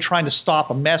somebody trying to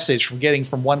stop a message from getting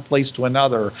from one place to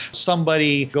another,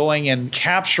 somebody going and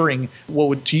capturing what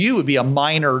would, to you would be a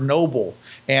minor noble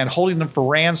and holding them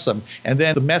for ransom, and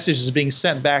then the message is being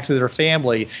sent back to their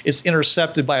family. It's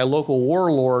intercepted by a local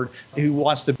warlord who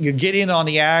wants to get in on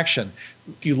the action.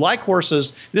 If you like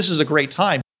horses, this is a great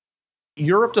time.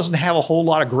 Europe doesn't have a whole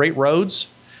lot of great roads,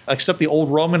 except the old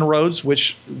Roman roads,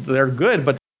 which they're good,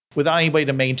 but without anybody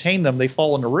to maintain them, they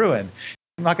fall into ruin.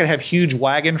 You're not going to have huge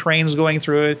wagon trains going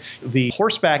through it. The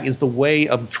horseback is the way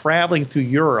of traveling through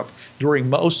Europe during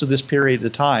most of this period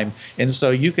of time. And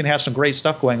so you can have some great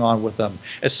stuff going on with them,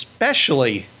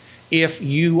 especially if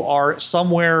you are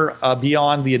somewhere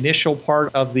beyond the initial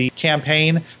part of the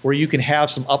campaign where you can have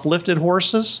some uplifted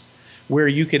horses, where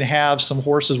you can have some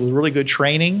horses with really good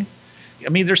training. I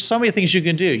mean, there's so many things you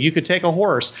can do. You could take a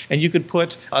horse and you could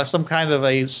put some kind of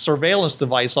a surveillance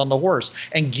device on the horse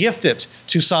and gift it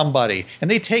to somebody. And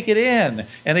they take it in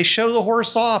and they show the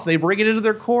horse off. They bring it into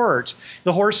their court.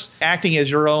 The horse acting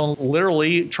as your own,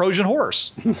 literally, Trojan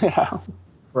horse. Yeah.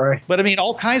 right. But I mean,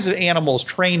 all kinds of animals,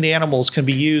 trained animals, can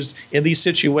be used in these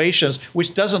situations,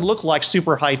 which doesn't look like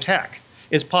super high tech.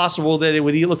 It's possible that it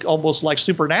would look almost like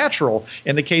supernatural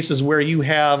in the cases where you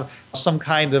have some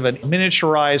kind of a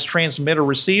miniaturized transmitter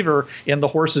receiver in the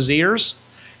horse's ears,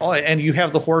 and you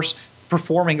have the horse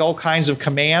performing all kinds of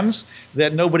commands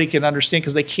that nobody can understand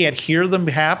because they can't hear them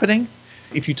happening.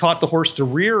 If you taught the horse to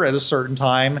rear at a certain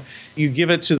time, you give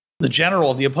it to the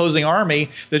general of the opposing army.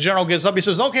 The general gets up, he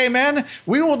says, "Okay, men,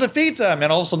 we will defeat them."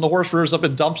 And all of a sudden the horse rears up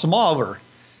and dumps them over.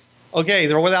 Okay,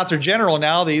 they're without their general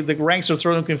now. The ranks are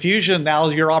thrown in confusion. Now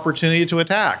is your opportunity to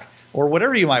attack, or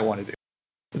whatever you might want to do.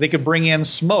 They could bring in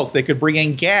smoke. They could bring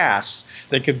in gas.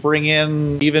 They could bring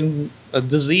in even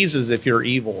diseases if you're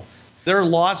evil. There are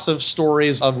lots of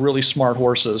stories of really smart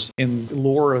horses in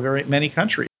lore of very many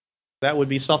countries. That would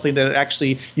be something that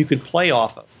actually you could play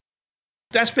off of.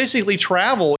 That's basically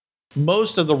travel.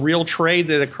 Most of the real trade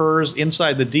that occurs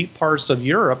inside the deep parts of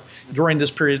Europe during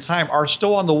this period of time are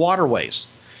still on the waterways.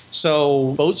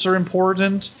 So boats are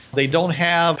important. They don't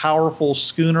have powerful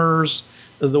schooners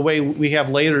the way we have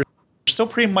later. They're still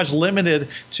pretty much limited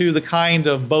to the kind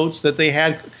of boats that they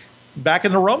had back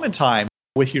in the Roman time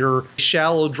with your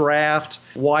shallow draft,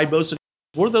 wide boats.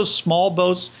 What are those small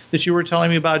boats that you were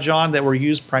telling me about, John, that were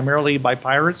used primarily by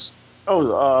pirates?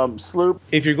 Sloop.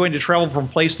 If you're going to travel from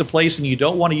place to place and you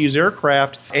don't want to use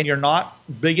aircraft and you're not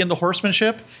big into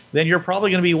horsemanship, then you're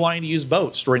probably going to be wanting to use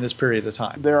boats during this period of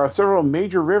time. There are several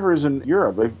major rivers in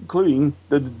Europe, including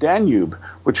the Danube,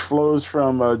 which flows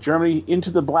from Germany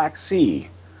into the Black Sea.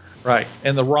 Right.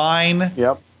 And the Rhine.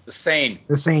 Yep. The Seine.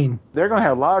 The Seine. They're going to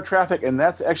have a lot of traffic, and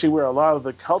that's actually where a lot of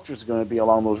the culture is going to be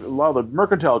along those. A lot of the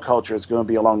mercantile culture is going to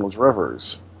be along those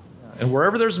rivers. And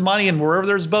wherever there's money and wherever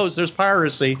there's boats, there's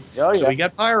piracy. Oh, yeah. So we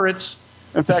got pirates.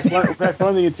 In fact, one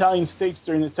of the Italian states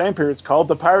during this time period is called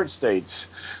the Pirate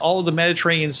States. All of the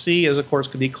Mediterranean Sea is, of course,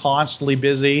 going to be constantly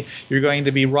busy. You're going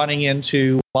to be running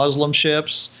into Muslim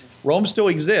ships. Rome still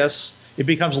exists. It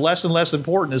becomes less and less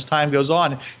important as time goes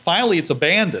on. Finally, it's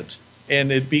abandoned,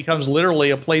 and it becomes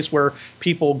literally a place where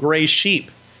people graze sheep.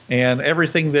 And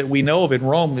everything that we know of in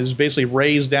Rome is basically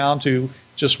raised down to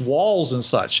just walls and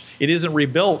such. It isn't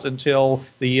rebuilt until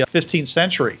the 15th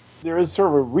century. There is sort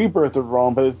of a rebirth of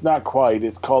Rome, but it's not quite.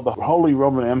 It's called the Holy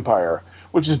Roman Empire,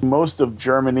 which is most of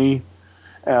Germany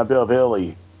and a bit of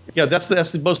Italy. Yeah,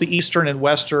 that's both the Eastern and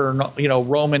Western,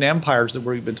 Roman empires that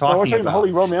we've been talking we're talking about. The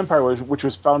Holy Roman Empire, which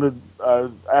was founded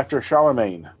after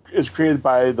Charlemagne. It was created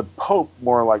by the Pope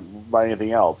more like by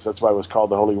anything else. That's why it was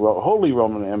called the Holy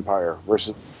Roman Empire.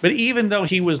 But even though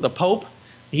he was the Pope,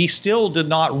 he still did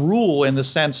not rule in the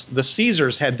sense the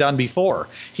Caesars had done before.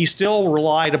 He still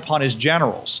relied upon his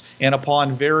generals and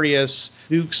upon various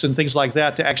dukes and things like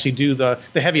that to actually do the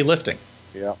heavy lifting.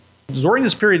 Yeah. During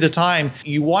this period of time,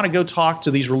 you want to go talk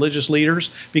to these religious leaders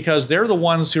because they're the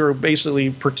ones who are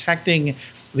basically protecting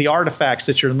the artifacts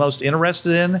that you're most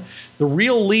interested in. The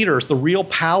real leaders, the real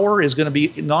power is going to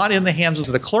be not in the hands of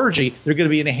the clergy. They're going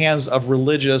to be in the hands of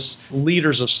religious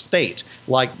leaders of state,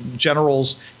 like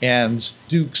generals and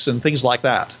dukes and things like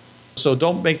that. So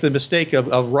don't make the mistake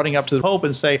of running up to the Pope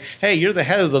and say, hey, you're the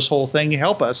head of this whole thing.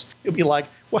 Help us. You'll be like,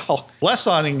 well,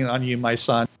 blessing on you, my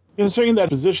son. Considering that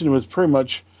position was pretty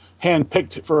much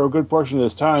handpicked for a good portion of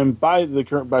this time by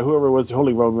whoever was the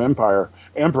Holy Roman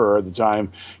Emperor at the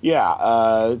time.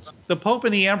 The Pope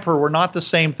and the Emperor were not the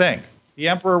same thing. The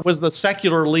Emperor was the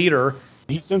secular leader.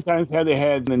 He sometimes had a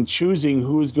hand in choosing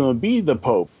who was going to be the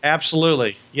Pope.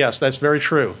 Absolutely. Yes, that's very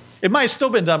true. It might have still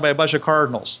been done by a bunch of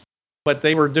cardinals, but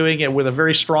they were doing it with a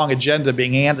very strong agenda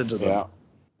being handed to them. Yeah.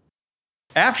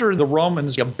 After the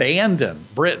Romans abandon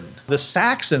Britain, the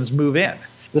Saxons move in.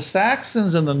 The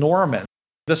Saxons and the Normans.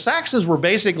 The Saxons were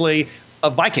basically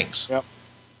Vikings. Yep.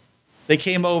 They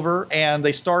came over and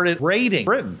they started raiding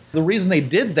Britain. The reason they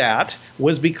did that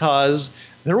was because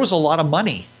there was a lot of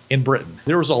money in Britain.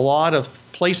 There was a lot of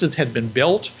places had been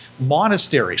built,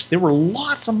 monasteries. There were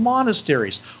lots of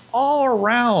monasteries all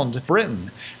around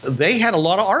Britain. They had a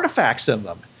lot of artifacts in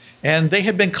them, and they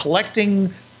had been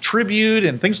collecting tribute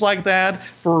and things like that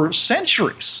for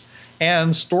centuries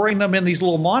and storing them in these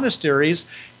little monasteries.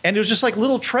 And it was just like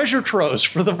little treasure troves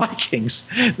for the Vikings.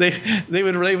 They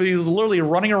would be literally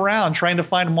running around trying to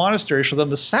find monasteries for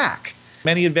them to sack.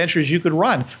 Many adventures you could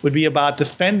run would be about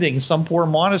defending some poor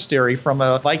monastery from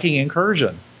a Viking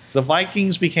incursion. The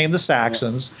Vikings became the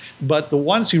Saxons, but the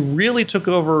ones who really took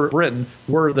over Britain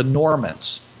were the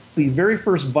Normans. The very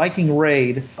first Viking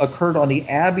raid occurred on the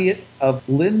Abbey of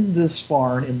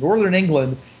Lindisfarne in northern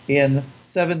England in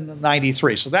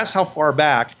 793. So that's how far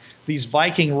back these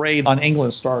Viking raids on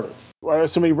England started. Why are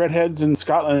so many redheads in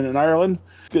Scotland and Ireland?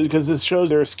 Because this shows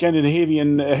their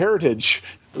Scandinavian heritage.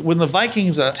 When the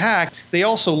Vikings attacked, they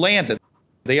also landed.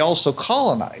 They also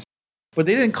colonized. But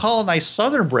they didn't colonize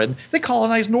southern Britain. They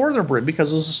colonized northern Britain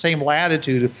because it was the same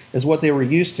latitude as what they were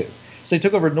used to. So they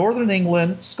took over northern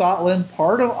England, Scotland,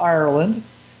 part of Ireland.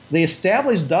 They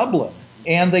established Dublin,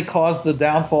 and they caused the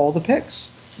downfall of the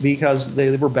Picts because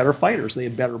they were better fighters. They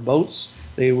had better boats.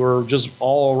 They were just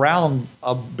all around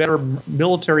a better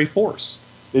military force.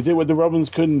 They did what the Romans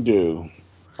couldn't do.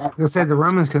 They said the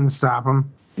Romans couldn't stop them.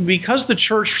 Because the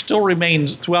church still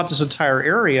remains throughout this entire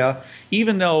area,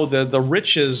 even though the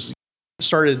riches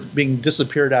started being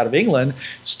disappeared out of England,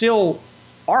 still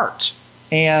art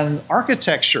and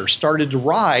architecture started to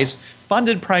rise,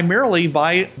 funded primarily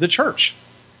by the church.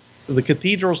 The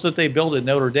cathedrals that they built at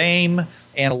Notre Dame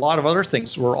and a lot of other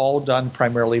things were all done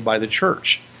primarily by the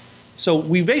church. So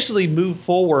we basically move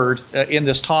forward in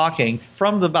this talking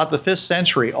from about the 5th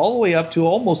century all the way up to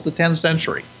almost the 10th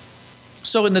century.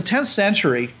 So in the 10th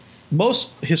century,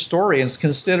 most historians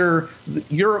consider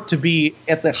Europe to be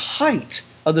at the height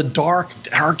of the dark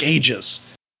ages.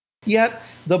 Yet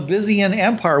the Byzantine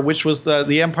Empire, which was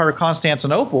the Empire of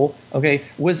Constantinople,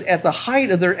 was at the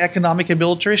height of their economic and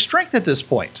military strength at this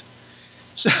point.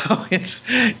 So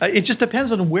it just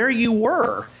depends on where you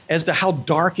were as to how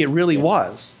dark it really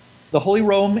was. The Holy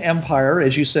Roman Empire,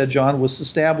 as you said, John, was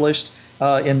established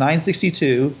in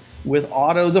 962 with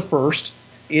Otto I.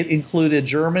 It included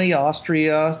Germany,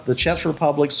 Austria, the Czech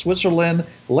Republic, Switzerland,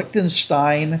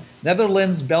 Liechtenstein,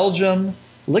 Netherlands, Belgium,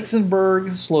 Luxembourg,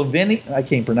 Slovenia, I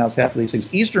can't pronounce half of these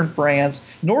things, Eastern France,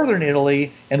 Northern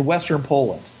Italy, and Western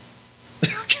Poland.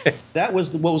 That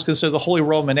was what was considered the Holy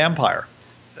Roman Empire.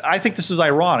 I think this is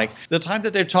ironic. The time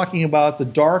that they're talking about the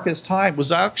darkest time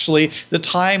was actually the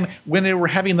time when they were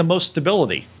having the most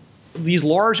stability. These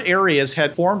large areas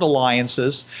had formed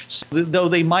alliances, so though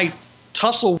they might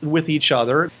tussle with each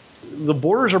other, the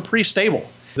borders are pretty stable.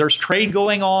 There's trade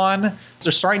going on.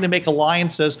 They're starting to make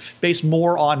alliances based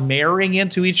more on marrying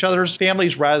into each other's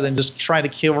families rather than just trying to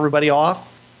kill everybody off.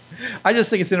 I just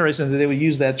think it's interesting that they would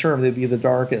use that term, they'd be the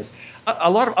darkest.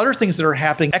 A lot of other things that are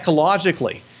happening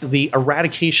ecologically, the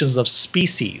eradications of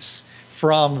species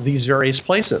from these various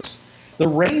places. The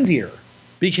reindeer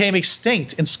became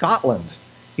extinct in Scotland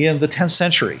in the 10th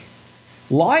century.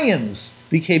 Lions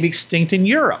became extinct in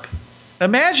Europe.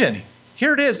 Imagine,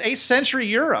 here it is, 8th century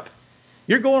Europe.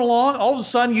 You're going along, all of a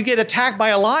sudden you get attacked by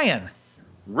a lion.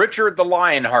 Richard the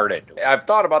Lionhearted. I've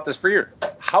thought about this for years.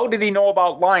 How did he know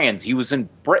about lions? He was in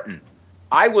Britain.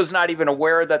 I was not even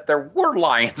aware that there were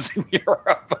lions in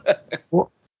Europe.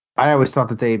 Well, I always thought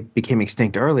that they became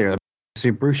extinct earlier.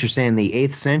 So, Bruce, you're saying the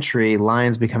 8th century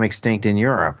lions become extinct in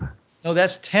Europe. No,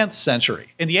 that's 10th century.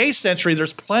 In the 8th century,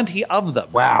 there's plenty of them.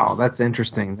 Wow, that's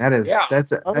interesting.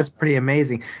 That's pretty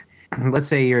amazing. Let's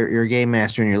say you're a game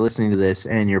master and you're listening to this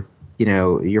and you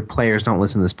your players don't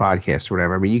listen to this podcast or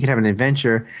whatever, but you could have an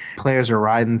adventure. Players are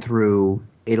riding through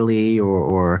Italy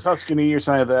or Tuscany or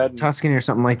something like that. Tuscany or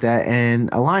something like that, and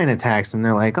a lion attacks them.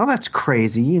 They're like, "Oh, that's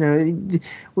crazy."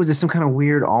 Was it some kind of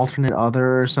weird alternate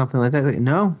other or something like that? Like,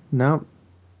 no,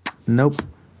 nope.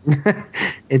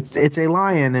 It's a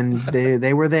lion, and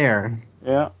they were there.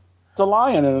 Yeah, it's a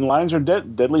lion, and lions are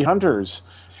deadly hunters.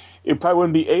 It probably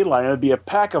wouldn't be a lion; it'd be a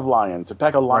pack of lions, a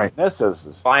pack of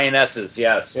lionesses. Lionesses,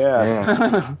 yes.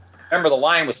 Yeah. Remember, the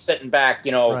lion was sitting back,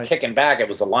 kicking back. It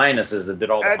was the lionesses that did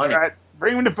all the That's hunting. right.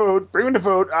 Bring him the food.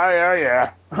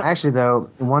 Yeah. Actually, though,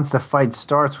 once the fight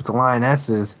starts with the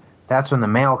lionesses, that's when the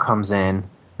male comes in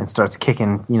and starts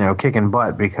kicking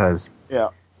butt because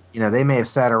they may have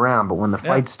sat around, but when the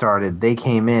fight started, they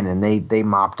came in and they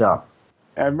mopped up.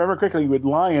 And remember quickly, with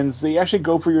lions, they actually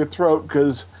go for your throat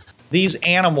because these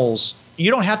animals, you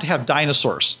don't have to have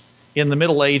dinosaurs in the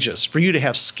Middle Ages for you to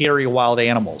have scary wild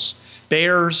animals.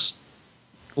 Bears,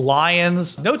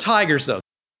 lions, no tigers though.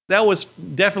 That was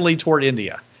definitely toward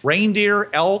India. Reindeer,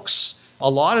 elks, a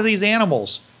lot of these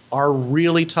animals are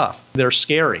really tough. They're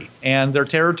scary and they're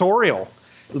territorial.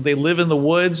 They live in the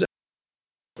woods.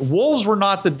 Wolves were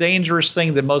not the dangerous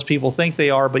thing that most people think they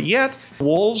are, but yet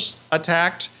wolves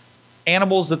attacked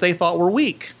animals that they thought were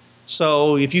weak.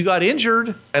 So if you got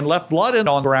injured and left blood on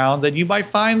the ground, then you might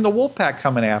find the wolf pack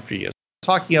coming after you.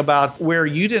 Talking about where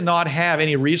you did not have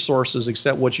any resources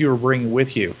except what you were bringing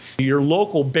with you. Your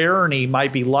local barony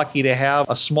might be lucky to have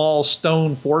a small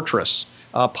stone fortress,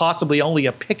 possibly only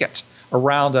a picket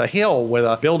around a hill with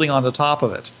a building on the top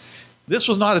of it. This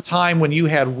was not a time when you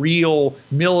had real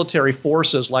military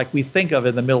forces like we think of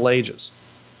in the Middle Ages.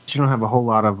 You don't have a whole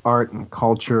lot of art and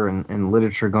culture and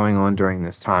literature going on during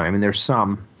this time. I mean, there's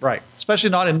some. Right,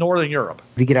 especially not in Northern Europe.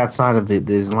 If you get outside of the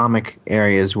Islamic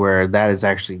areas where that is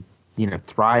actually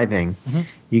thriving,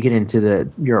 you get into the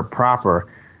Europe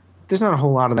proper, there's not a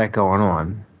whole lot of that going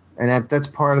on. And that's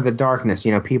part of the darkness.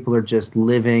 People are just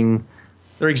living.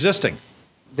 They're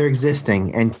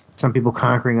existing, and some people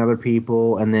conquering other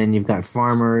people, and then you've got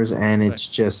farmers, and it's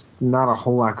just not a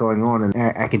whole lot going on in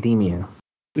academia.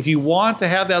 If you want to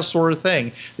have that sort of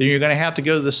thing, then you're going to have to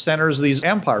go to the centers of these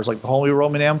empires, like the Holy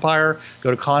Roman Empire, go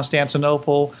to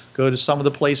Constantinople, go to some of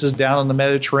the places down in the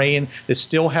Mediterranean that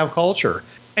still have culture.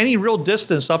 Any real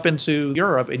distance up into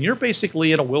Europe, and you're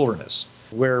basically in a wilderness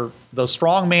where the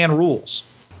strong man rules.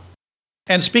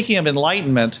 And speaking of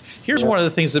enlightenment, here's one of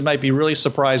the things that might be really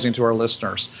surprising to our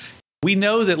listeners. We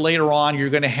know that later on you're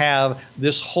going to have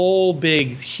this whole big,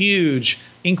 huge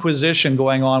inquisition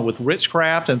going on with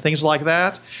witchcraft and things like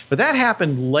that. But that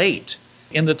happened late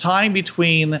in the time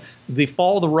between the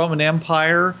fall of the Roman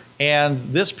Empire and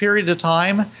this period of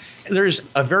time. There's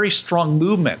a very strong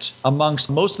movement amongst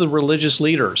most of the religious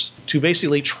leaders to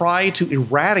basically try to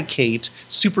eradicate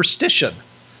superstition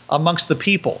amongst the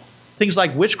people. Things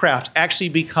like witchcraft actually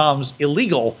becomes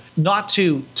illegal, not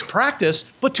to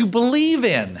practice, but to believe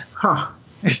in.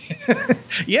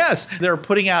 Yes, they're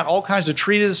putting out all kinds of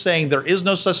treatises saying there is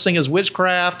no such thing as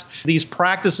witchcraft. These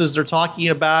practices they're talking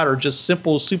about are just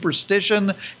simple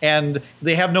superstition, and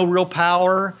they have no real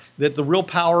power, that the real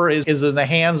power is in the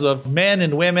hands of men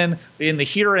and women in the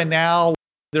here and now.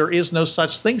 There is no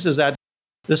such things as that.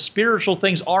 The spiritual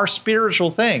things are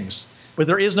spiritual things. But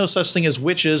there is no such thing as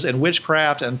witches and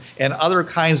witchcraft and other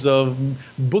kinds of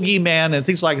boogeymen and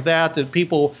things like that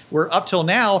people were up till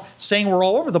now saying were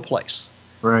all over the place.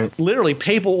 Right. Literally,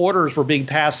 papal orders were being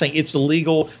passed saying it's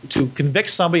illegal to convict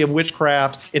somebody of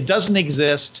witchcraft. It doesn't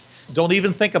exist. Don't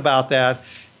even think about that.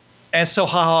 And so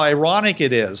how ironic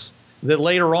it is that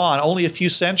later on, only a few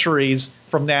centuries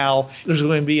from now, there's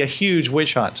going to be a huge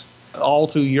witch hunt all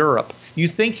through Europe. You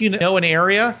think you know an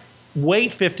area?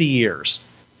 Wait 50 years.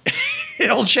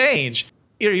 It'll change.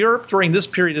 Europe during this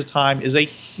period of time is a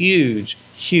huge,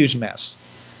 huge mess.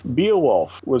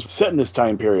 Beowulf was set in this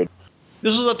time period.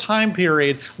 This is a time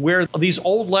period where these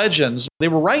old legends, they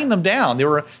were writing them down.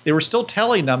 They were still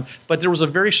telling them, but there was a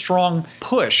very strong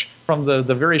push from the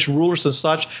various rulers and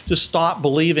such to stop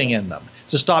believing in them,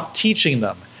 to stop teaching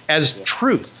them as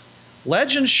truth.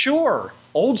 Legends, sure.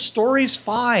 Old stories,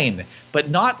 fine, but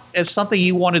not as something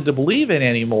you wanted to believe in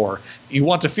anymore. You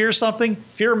want to fear something?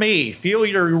 Fear me. Fear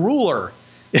your ruler.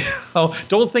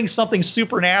 Don't think something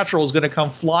supernatural is going to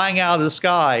come flying out of the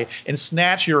sky and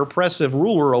snatch your oppressive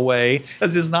ruler away,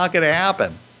 because it's not going to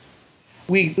happen.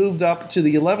 We moved up to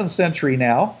the 11th century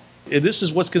now. This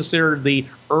is what's considered the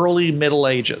early Middle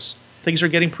Ages. Things are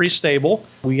getting pretty stable.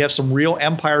 We have some real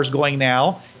empires going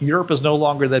now. Europe is no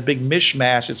longer that big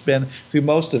mishmash it's been through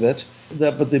most of it.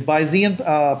 But the Byzantine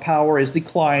power is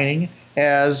declining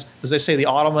as I say, the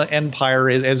Ottoman Empire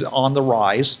is on the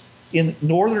rise. In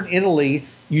northern Italy,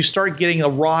 you start getting a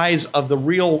rise of the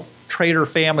real trader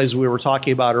families we were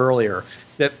talking about earlier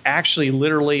that actually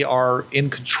literally are in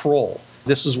control.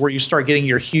 This is where you start getting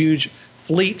your huge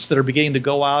fleets that are beginning to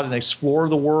go out and explore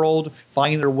the world,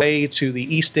 finding their way to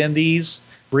the East Indies,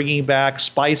 bringing back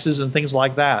spices and things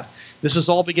like that. This is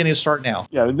all beginning to start now.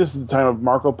 Yeah, this is the time of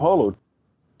Marco Polo.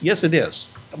 Yes, it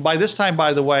is. By this time,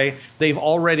 by the way, they've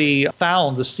already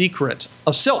found the secret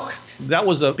of silk. That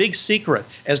was a big secret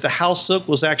as to how silk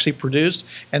was actually produced.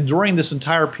 And during this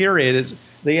entire period,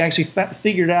 they actually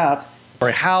figured out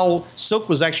how silk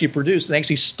was actually produced. They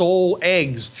actually stole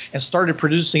eggs and started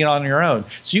producing it on their own.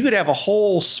 So you could have a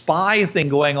whole spy thing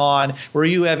going on where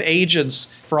you have agents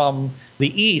from the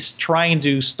East trying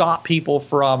to stop people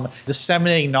from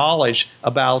disseminating knowledge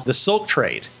about the silk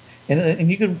trade.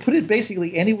 And you could put it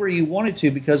basically anywhere you wanted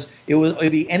to because it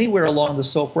would be anywhere along the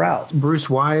Silk Route. Bruce,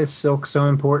 why is silk so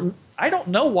important? I don't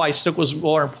know why silk was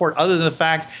more important other than the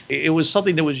fact it was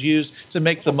something that was used to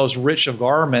make the most rich of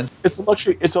garments. It's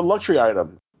a luxury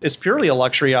item. It's purely a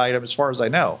luxury item as far as I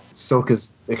know. Silk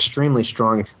is extremely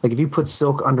strong. Like if you put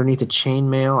silk underneath a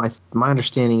chainmail, my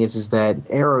understanding is that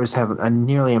arrows have a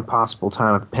nearly impossible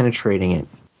time of penetrating it.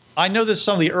 I know that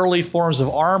some of the early forms of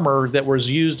armor that was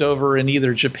used over in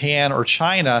either Japan or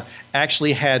China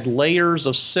actually had layers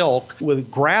of silk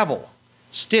with gravel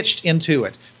stitched into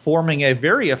it, forming a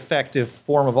very effective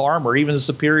form of armor, even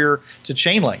superior to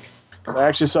chain link. I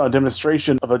actually saw a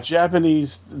demonstration of a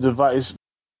Japanese device.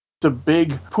 It's a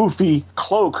big, poofy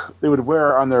cloak they would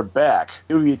wear on their back.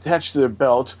 It would be attached to their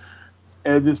belt,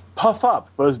 and it just puff up.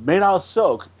 But it was made out of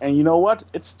silk, and you know what?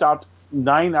 It stopped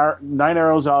 9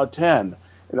 arrows out of 10.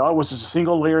 It all was just a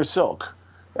single layer of silk.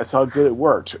 That's how good it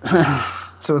worked.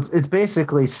 So it's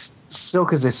basically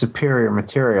silk is a superior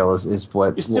material is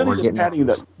what we're getting padding at.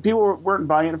 That people weren't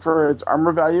buying it for its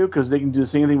armor value because they can do the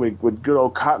same thing with good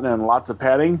old cotton and lots of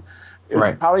padding.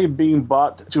 It's probably being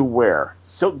bought to wear.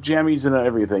 Silk jammies and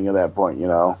everything at that point, you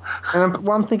know. And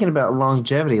I'm thinking about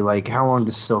longevity. Like, how long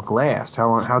does silk last?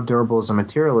 How durable as a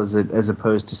material is it as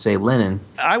opposed to, say, linen?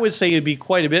 I would say it'd be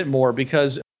quite a bit more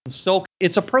because silk,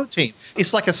 it's a protein.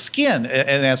 It's like a skin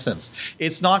in essence.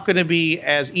 It's not going to be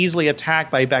as easily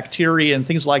attacked by bacteria and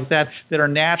things like that are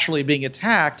naturally being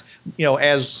attacked,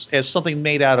 as something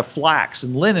made out of flax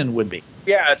and linen would be.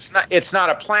 Yeah, it's not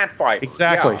a plant fiber.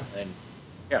 Exactly.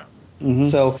 Yeah. Mm-hmm.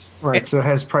 So so it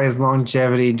has probably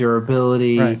longevity,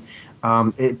 durability. Right.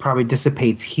 It probably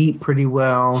dissipates heat pretty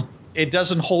well. It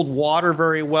doesn't hold water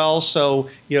very well, so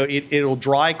it'll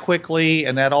dry quickly,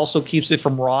 and that also keeps it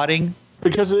from rotting.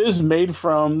 Because it is made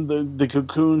from the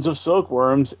cocoons of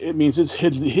silkworms, it means it's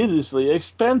hideously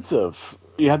expensive.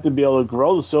 You have to be able to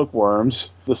grow the silkworms.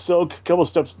 The silk, a couple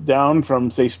steps down from,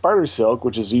 say, spider silk,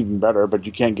 which is even better, but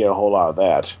you can't get a whole lot of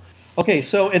that. Okay,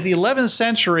 so at the 11th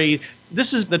century,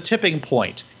 this is the tipping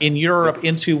point in Europe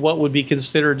into what would be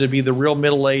considered to be the real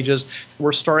Middle Ages.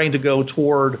 We're starting to go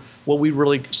toward what we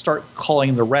really start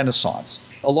calling the Renaissance.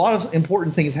 A lot of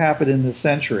important things happen in this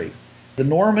century. The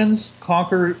Normans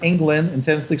conquer England in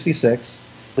 1066.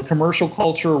 The commercial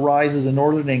culture arises in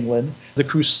northern England. The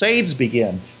Crusades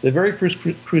begin. The very first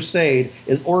crusade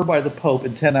is ordered by the Pope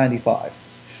in 1095.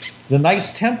 The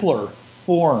Knights Templar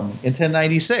form in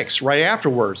 1096, right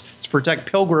afterwards, to protect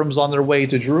pilgrims on their way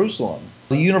to Jerusalem.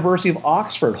 The University of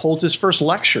Oxford holds its first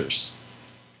lectures.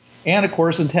 And, of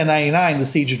course, in 1099, the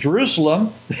Siege of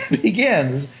Jerusalem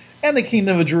begins, and the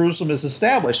Kingdom of Jerusalem is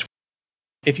established.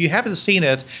 If you haven't seen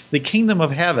it, The Kingdom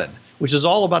of Heaven, which is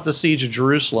all about the Siege of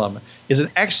Jerusalem, is an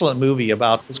excellent movie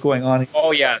about what's going on.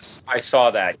 Oh, yes. I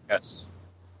saw that, yes.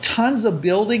 Tons of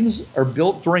buildings are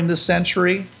built during this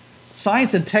century.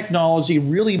 Science and technology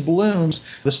really blooms.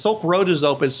 The Silk Road is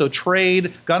open, so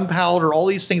trade, gunpowder, all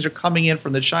these things are coming in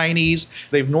from the Chinese.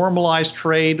 They've normalized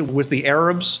trade with the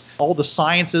Arabs. All the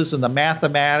sciences and the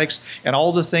mathematics and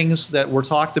all the things that were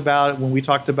talked about when we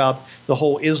talked about the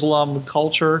whole Islam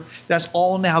culture, that's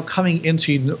all now coming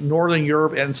into Northern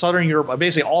Europe and Southern Europe,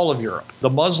 basically all of Europe. The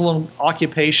Muslim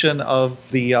occupation of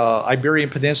the Iberian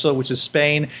Peninsula, which is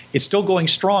Spain, is still going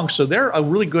strong. So they're a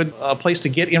really good place to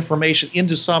get information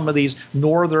into some of these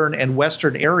northern and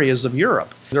western areas of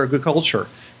Europe. They're a good culture.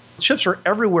 Ships are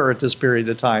everywhere at this period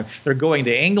of time. They're going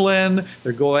to England.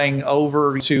 They're going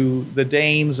over to the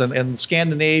Danes and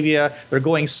Scandinavia. They're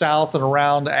going south and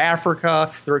around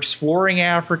Africa. They're exploring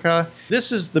Africa.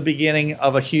 This is the beginning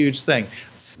of a huge thing.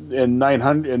 In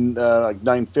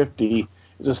 950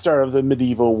 is the start of the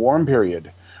medieval warm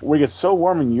period. Where it gets so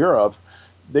warm in Europe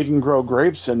they can grow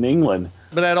grapes in England.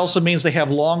 But that also means they have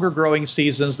longer growing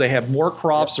seasons. They have more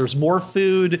crops. There's more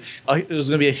food. There's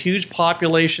going to be a huge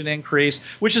population increase,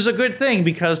 which is a good thing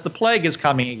because the plague is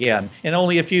coming again in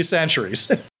only a few centuries.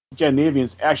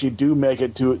 Scandinavians actually do make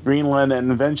it to Greenland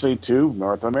and eventually to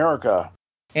North America.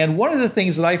 And one of the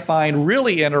things that I find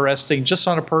really interesting, just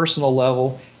on a personal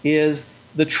level, is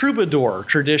the troubadour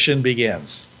tradition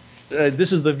begins.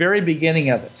 This is the very beginning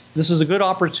of it. This is a good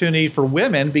opportunity for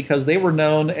women because they were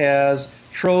known as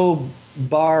trobarists.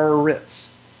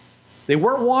 They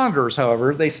weren't wanderers,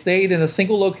 however. They stayed in a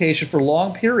single location for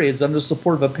long periods under the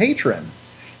support of a patron.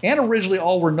 And originally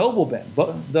all were noblemen,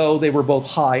 though they were both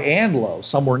high and low.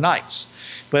 Some were knights.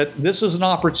 But this is an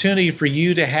opportunity for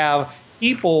you to have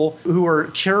people who are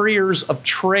carriers of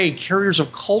trade, carriers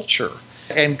of culture,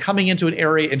 and coming into an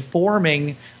area and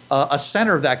forming a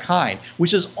center of that kind,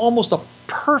 which is almost a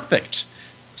perfect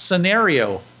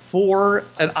scenario for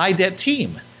an IDET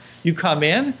team. You come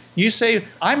in, you say,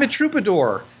 I'm a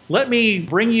troubadour. Let me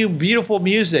bring you beautiful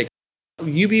music.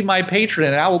 You be my patron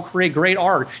and I will create great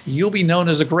art. You'll be known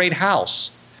as a great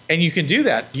house. And you can do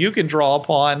that. You can draw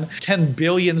upon 10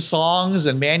 billion songs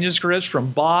and manuscripts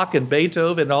from Bach and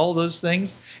Beethoven and all those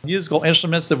things. Musical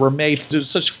instruments that were made to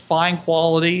such fine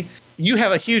quality. You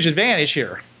have a huge advantage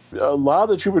here. A lot of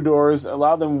the troubadours, a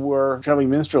lot of them were traveling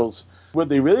minstrels. What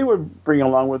they really were bringing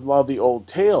along with a lot of the old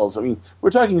tales. I mean, we're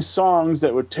talking songs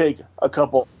that would take a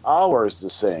couple hours to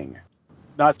sing.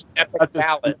 Not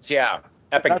ballads, yeah.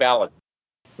 Epic ballads.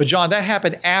 But John, that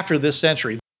happened after this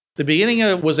century. The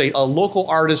beginning was a local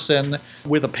artisan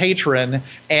with a patron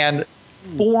and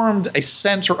formed a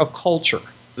center of culture.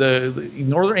 The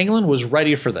Northern England was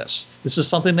ready for this. This is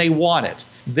something they wanted.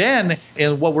 Then,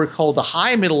 in what were called the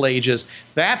High Middle Ages,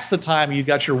 that's the time you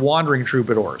got your wandering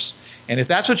troubadours. And if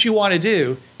that's what you want to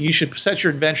do, you should set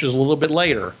your adventures a little bit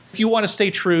later. If you want to stay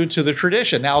true to the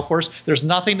tradition. Now, of course, there's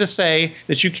nothing to say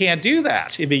that you can't do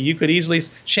that. I mean, you could easily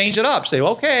change it up. Say,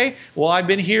 okay, well, I've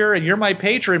been here and you're my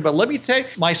patron, but let me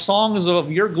take my songs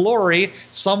of your glory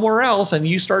somewhere else, and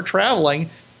you start traveling,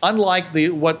 unlike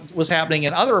what was happening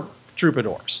in other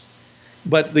troubadours.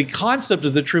 But the concept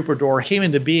of the troubadour came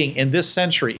into being in this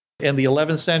century, in the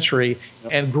 11th century,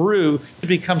 and grew to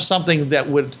become something that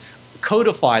would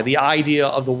codify the idea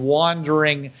of the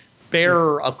wandering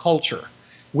bearer of culture,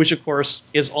 which, of course,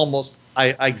 is almost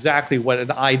exactly what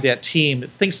an IDET team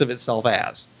thinks of itself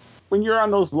as. When you're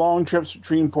on those long trips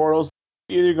between portals,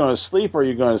 either you're going to sleep or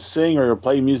you're going to sing or you'll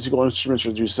play musical instruments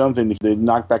or do something to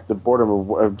knock back the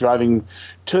boredom of driving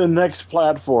to the next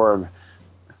platform.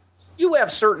 You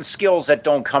have certain skills that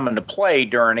don't come into play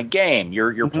during a game.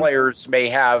 Your players may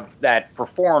have that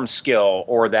perform skill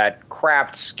or that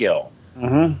craft skill.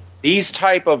 Mm-hmm. These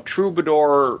type of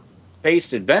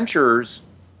troubadour-based adventures,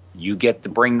 you get to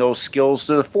bring those skills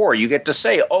to the fore. You get to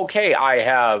say, okay, I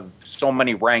have so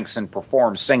many ranks in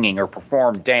perform singing or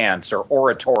perform dance or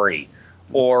oratory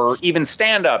or even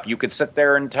stand-up. You could sit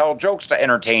there and tell jokes to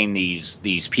entertain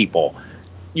these people.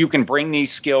 You can bring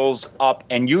these skills up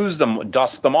and use them,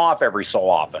 dust them off every so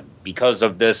often because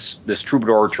of this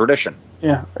troubadour tradition.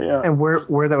 Yeah. And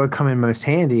where that would come in most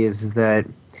handy is that,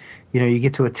 you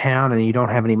get to a town and you don't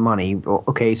have any money. Well,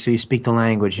 okay, so you speak the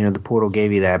language. The portal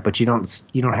gave you that, but you don't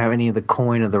have any of the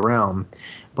coin of the realm.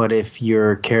 But if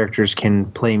your characters can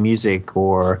play music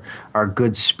or are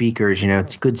good speakers,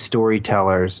 good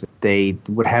storytellers, they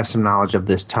would have some knowledge of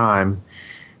this time,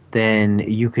 then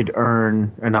you could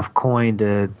earn enough coin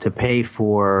to pay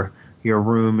for your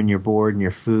room and your board and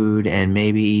your food, and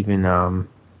maybe even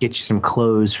get you some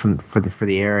clothes for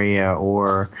the area,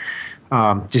 or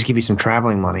just give you some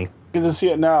traveling money. You get to see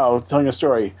it now, telling a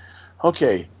story.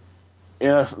 Okay, in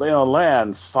a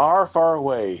land far, far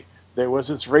away, there was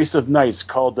this race of knights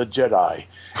called the Jedi.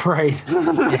 Right.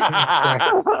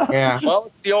 Yeah. Well,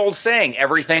 it's the old saying,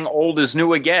 everything old is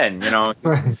new again,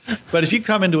 Right. But if you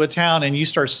come into a town and you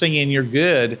start singing you're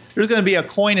good, there's going to be a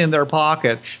coin in their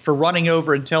pocket for running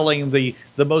over and telling the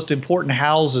most important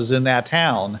houses in that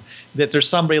town that there's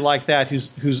somebody like that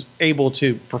who's able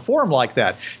to perform like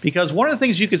that. Because one of the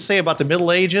things you could say about the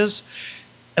Middle Ages,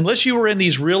 unless you were in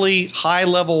these really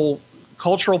high-level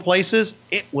cultural places,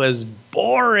 it was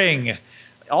boring.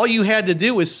 All you had to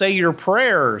do was say your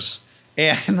prayers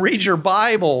and read your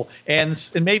Bible and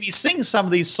maybe sing some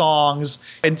of these songs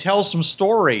and tell some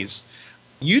stories.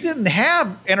 You didn't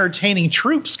have entertaining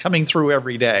troops coming through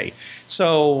every day.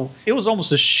 So it was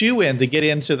almost a shoo-in to get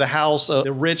into the house of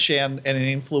the rich and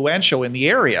influential in the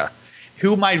area,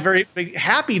 who might be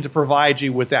happy to provide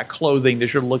you with that clothing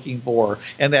that you're looking for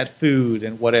and that food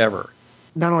and whatever.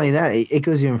 Not only that, it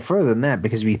goes even further than that,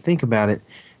 because if you think about it,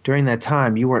 during that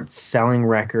time, you weren't selling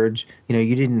records. You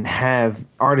know,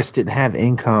 artists didn't have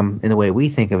income in the way we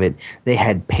think of it. They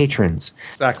had patrons.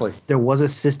 Exactly. There was a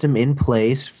system in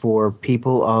place for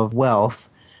people of wealth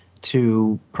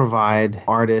to provide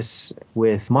artists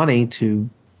with money to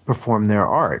perform their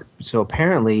art. So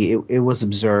apparently it was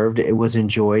observed, it was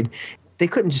enjoyed. They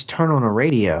couldn't just turn on a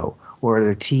radio or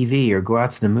the TV or go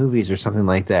out to the movies or something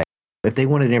like that. If they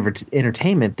wanted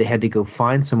entertainment, they had to go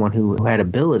find someone who had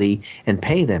ability and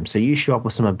pay them. So you show up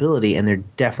with some ability, and they're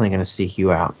definitely going to seek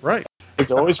you out. Right.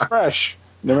 It's always fresh,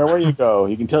 no matter where you go.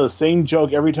 You can tell the same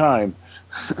joke every time.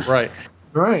 Right.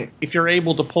 Right. If you're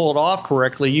able to pull it off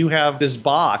correctly, you have this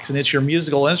box, and it's your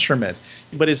musical instrument,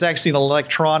 but it's actually an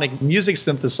electronic music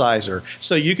synthesizer.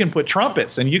 So you can put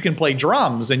trumpets, and you can play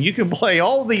drums, and you can play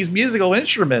all these musical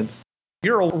instruments.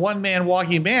 You're a one-man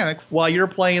walking band. While you're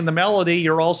playing the melody,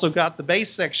 you're also got the bass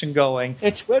section going.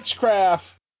 It's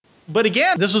witchcraft. But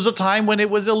again, this was a time when it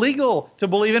was illegal to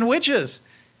believe in witches.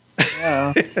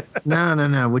 Yeah.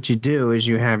 No. What you do is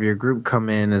you have your group come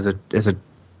in as a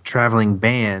traveling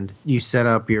band. You set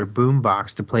up your boom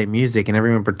box to play music, and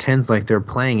everyone pretends like they're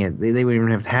playing it. They wouldn't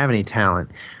even have to have any talent.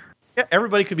 Yeah,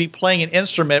 everybody could be playing an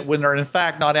instrument when they're in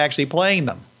fact not actually playing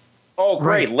them. Oh,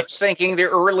 great. Right. Lip syncing the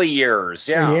early years.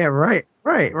 Yeah. Yeah, right.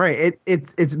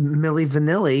 It's Milli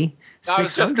Vanilli. I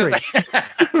was just gonna 600. say.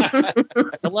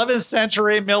 11th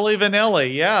century Milli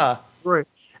Vanilli, yeah. Right.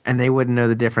 And they wouldn't know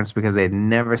the difference because they'd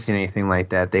never seen anything like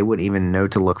that. They wouldn't even know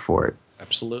to look for it.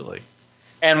 Absolutely.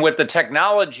 And with the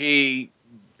technology,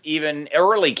 even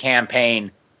early campaign,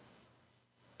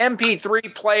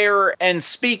 MP3 player and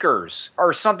speakers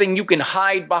are something you can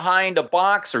hide behind a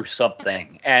box or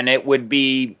something, and it would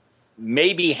be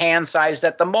maybe hand-sized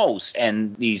at the most,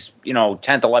 and these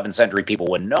 10th, 11th century people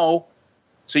wouldn't know,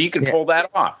 so you can pull that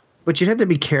off. But you'd have to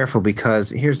be careful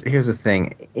because here's the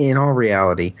thing. In all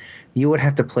reality, you would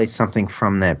have to play something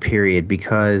from that period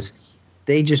because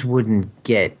they just wouldn't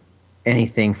get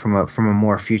anything from a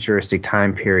more futuristic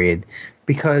time period.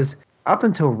 Because up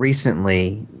until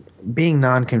recently, being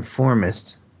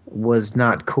nonconformist was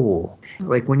not cool.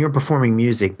 Like when you're performing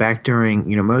music back during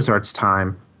Mozart's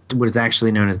time, what is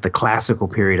actually known as the classical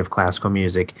period of classical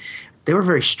music, they were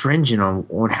very stringent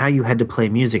on how you had to play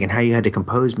music and how you had to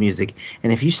compose music.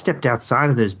 And if you stepped outside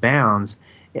of those bounds,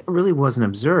 it really wasn't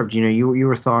observed. You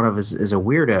were thought of as a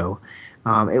weirdo.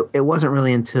 It wasn't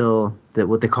really until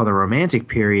what they call the Romantic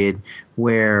period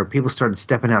where people started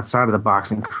stepping outside of the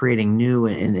box and creating new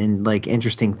and like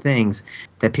interesting things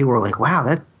that people were like,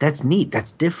 wow, that's neat.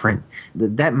 That's different.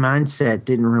 That mindset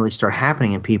didn't really start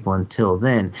happening in people until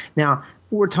then. Now,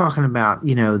 we're talking about,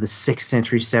 the 6th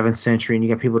century, 7th century, and you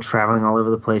got people traveling all over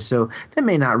the place. So that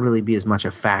may not really be as much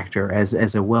a factor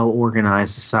as a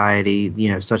well-organized society,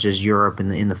 such as Europe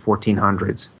in the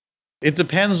 1400s. It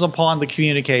depends upon the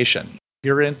communication.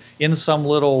 You're in some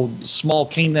little small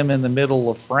kingdom in the middle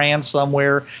of France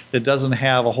somewhere that doesn't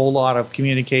have a whole lot of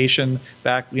communication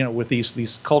back, with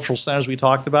these cultural centers we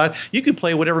talked about. You could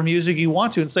play whatever music you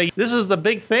want to and say, this is the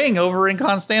big thing over in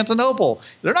Constantinople.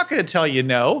 They're not going to tell you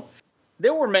no.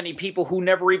 There were many people who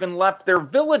never even left their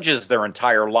villages their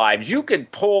entire lives. You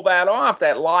could pull that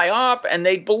lie off, and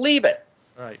they'd believe it.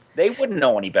 Right. They wouldn't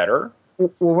know any better.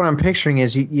 Well, what I'm picturing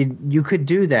is you could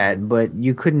do that, but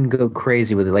you couldn't go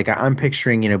crazy with it. Like I'm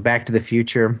picturing, Back to the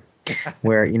Future,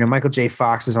 where Michael J.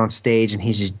 Fox is on stage and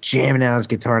he's just jamming out his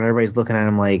guitar, and everybody's looking at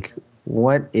him like,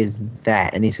 "What is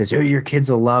that?" And he says, "Oh, your kids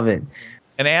will love it."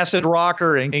 An acid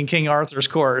rocker in King Arthur's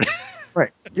court.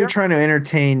 Right. You're trying to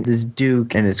entertain this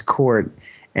duke and his court,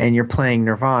 and you're playing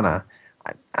Nirvana.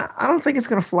 I don't think it's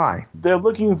going to fly. They're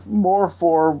looking more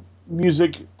for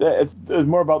music that it's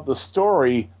more about the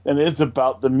story than it is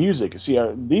about the music. See,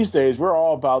 these days we're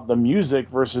all about the music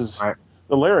versus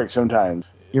the lyrics sometimes.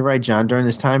 You're right, John. During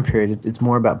this time period, it's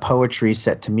more about poetry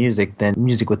set to music than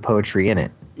music with poetry in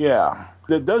it. Yeah.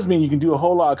 That does mean you can do a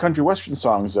whole lot of country western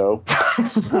songs, though.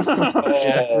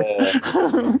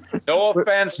 Oh. No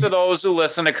offense to those who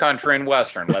listen to country and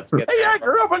western. Let's get. Hey, I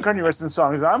grew up on country western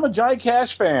songs. I'm a Johnny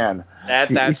Cash fan.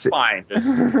 That's fine.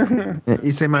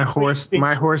 You say my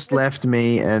horse left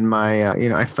me, and my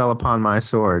I fell upon my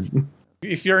sword.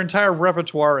 If your entire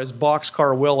repertoire is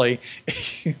Boxcar Willie,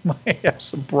 you might have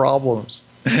some problems.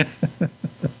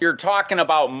 You're talking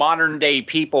about modern day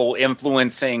people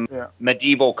influencing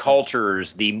medieval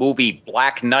cultures. The movie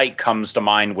Black Knight comes to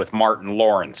mind with Martin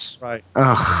Lawrence. Right.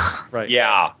 Ugh. Right.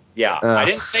 Yeah. Ugh. I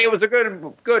didn't say it was a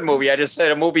good movie. I just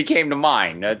said a movie came to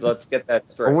mind. Let's get that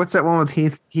straight. What's that one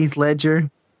with Heath Ledger?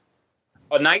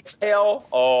 A Knight's Tale?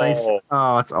 Oh.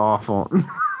 It's awful.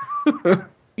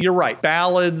 You're right.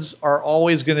 Ballads are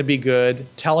always going to be good.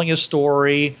 Telling a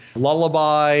story,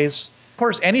 lullabies,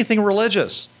 course, anything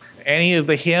religious, any of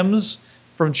the hymns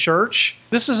from church.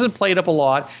 This isn't played up a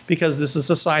lot because this is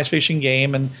a science fiction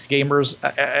game, and gamers,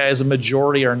 as a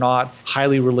majority, are not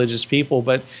highly religious people.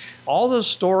 But all those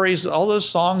stories, all those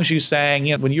songs you sang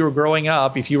when you were growing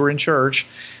up, if you were in church,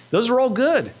 those are all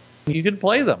good. You could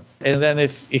play them. And then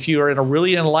if you are in a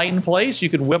really enlightened place, you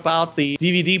could whip out the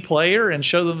DVD player and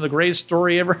show them the greatest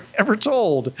story ever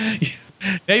told.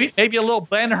 Maybe a little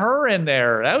Ben-Hur in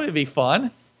there. That would be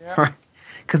fun. Yeah.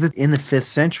 Because in the 5th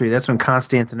century, that's when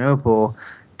Constantinople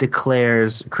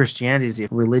declares Christianity as the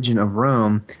religion of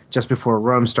Rome just before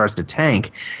Rome starts to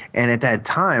tank. And at that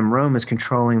time, Rome is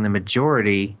controlling the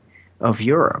majority of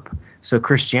Europe. So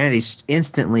Christianity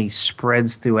instantly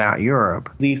spreads throughout Europe.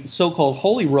 The so-called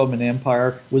Holy Roman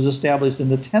Empire was established in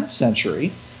the 10th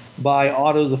century by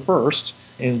Otto I,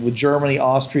 and with Germany,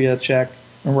 Austria, Czech,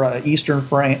 Eastern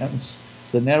France,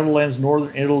 the Netherlands,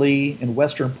 Northern Italy, and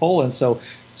Western Poland. So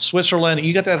Switzerland,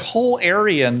 you got that whole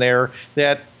area in there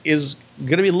that is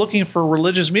going to be looking for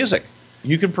religious music.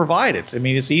 You can provide it. I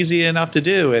mean, it's easy enough to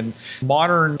do, and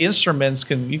modern instruments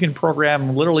you can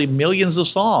program literally millions of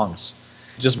songs.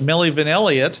 Just Milli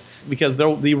Vanilli it, because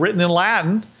they'll be written in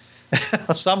Latin,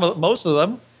 most of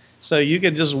them. So you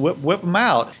can just whip them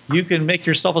out. You can make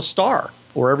yourself a star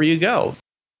wherever you go.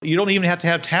 You don't even have to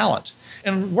have talent.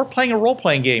 And we're playing a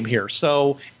role-playing game here,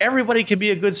 so everybody can be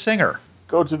a good singer.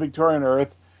 Go to Victorian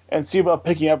Earth and see about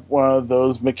picking up one of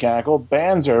those mechanical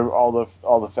bands are all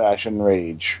the fashion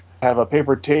rage. Have a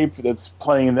paper tape that's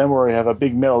playing them, or you have a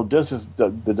big metal disc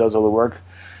that does all the work.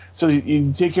 So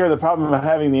you take care of the problem of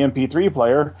having the MP3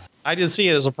 player. I didn't see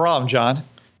it as a problem, John.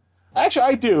 Actually,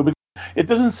 I do. But it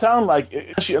doesn't sound like,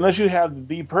 unless you have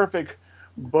the perfect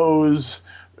Bose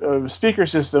speaker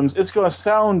systems, it's going to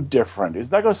sound different.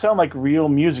 It's not going to sound like real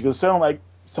music. It'll sound like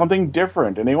something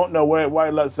different, and they won't know why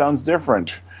it sounds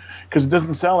different. Because it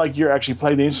doesn't sound like you're actually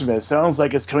playing the instrument. It sounds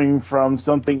like it's coming from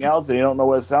something else, and you don't know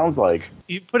what it sounds like.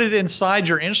 You put it inside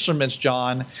your instruments,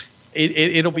 John,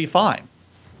 it'll be fine.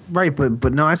 Right,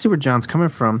 but no, I see where John's coming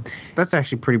from. That's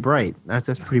actually pretty bright. That's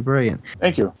pretty brilliant.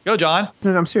 Thank you. Go, John.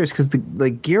 No, I'm serious, because the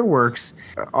Gearworks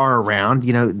are around.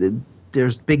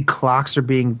 There's big clocks are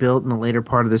being built in the later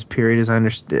part of this period,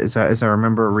 as I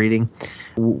remember reading.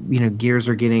 Gears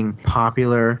are getting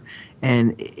popular,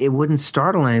 and it wouldn't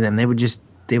startle any of them.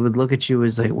 They would look at you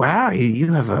as like, wow,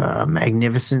 you have a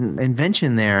magnificent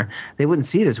invention there. They wouldn't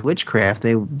see it as witchcraft.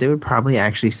 They would probably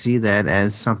actually see that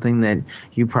as something that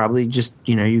you probably just,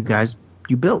 you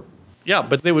built. Yeah,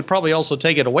 but they would probably also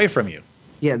take it away from you.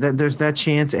 Yeah, there's that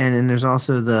chance, and there's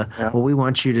also well, we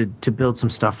want you to build some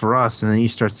stuff for us, and then you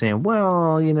start saying,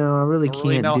 well, I really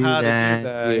can't do that.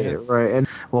 Yeah, right. And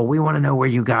well, we want to know where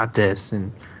you got this,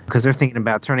 and because they're thinking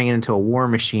about turning it into a war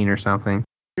machine or something.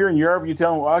 Here in Europe, you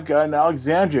tell them, well, I got an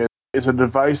Alexandria. It's a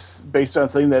device based on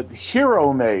something that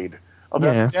Hero made of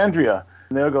Alexandria.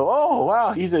 And they'll go, oh,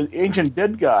 wow, he's an ancient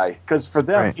dead guy. Because for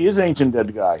them, He is an ancient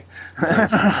dead guy.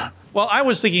 Well, I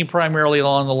was thinking primarily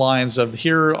along the lines of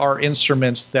here are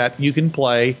instruments that you can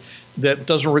play that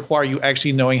doesn't require you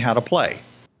actually knowing how to play.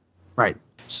 Right.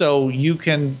 So you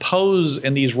can pose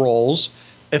in these roles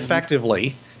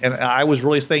effectively. And I was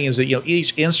really thinking is that,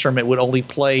 each instrument would only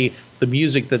play the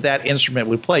music that instrument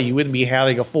would play. You wouldn't be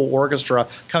having a full orchestra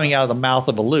coming out of the mouth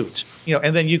of a lute.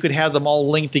 And then you could have them all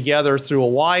linked together through a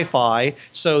Wi-Fi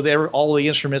so that all the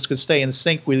instruments could stay in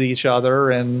sync with each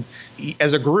other. And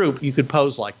as a group, you could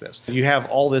pose like this. You have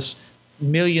all this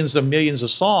millions and millions of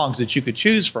songs that you could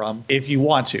choose from if you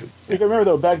want to. You can remember,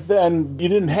 though, back then, you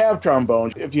didn't have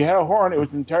trombones. If you had a horn, it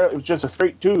was just a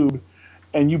straight tube,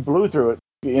 and you blew through it.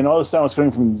 And all the sound was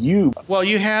coming from you. Well,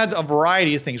 you had a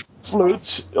variety of things.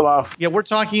 Flutes. Yeah, we're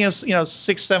talking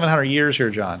 600-700 years here,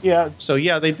 John. Yeah. So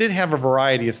yeah, they did have a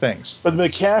variety of things. But the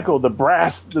mechanical, the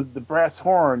brass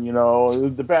horn,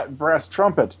 the brass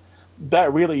trumpet,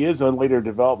 that really is a later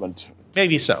development.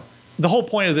 Maybe so. The whole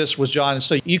point of this was, John,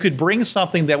 so you could bring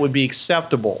something that would be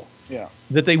acceptable. Yeah.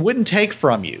 That they wouldn't take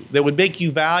from you, that would make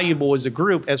you valuable as a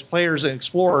group, as players and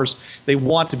explorers. They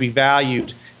want to be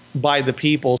valued by the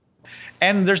people.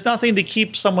 And there's nothing to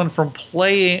keep someone from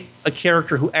playing a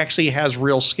character who actually has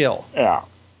real skill. Yeah.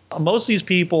 Most of these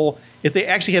people, if they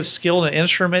actually had skill in an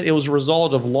instrument, it was a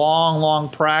result of long, long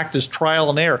practice,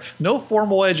 trial and error. No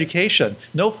formal education,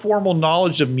 no formal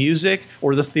knowledge of music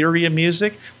or the theory of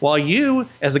music. While you,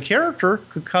 as a character,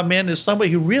 could come in as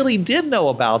somebody who really did know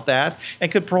about that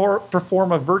and could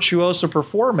perform a virtuoso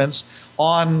performance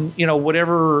on,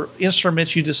 whatever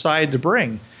instruments you decide to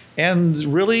bring. And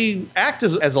really act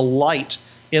as a light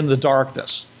in the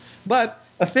darkness. But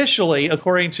officially,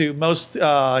 according to most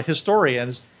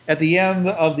historians, at the end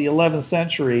of the 11th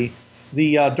century,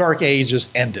 the Dark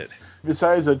Ages ended.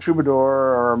 besides a troubadour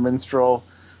or a minstrel,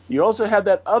 you also had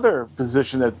that other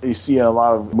position that you see in a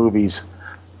lot of movies,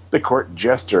 the court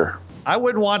jester. I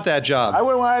wouldn't want that job. I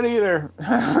wouldn't want it either.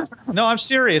 No, I'm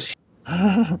serious.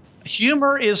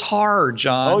 Humor is hard,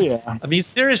 John. Oh, yeah. I mean,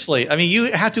 seriously. I mean,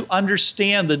 you have to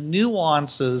understand the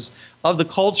nuances of the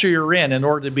culture you're in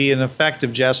order to be an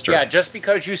effective jester. Yeah, just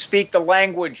because you speak the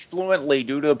language fluently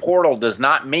due to the portal does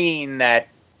not mean that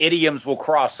idioms will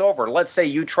cross over. Let's say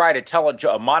you try to tell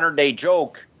a modern-day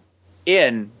joke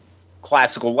in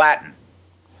classical Latin.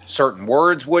 Certain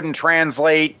words wouldn't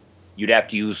translate. You'd have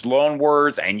to use loan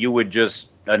words, and you would just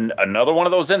another one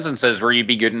of those instances where you'd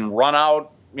be getting run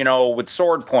out, with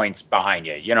sword points behind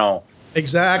you,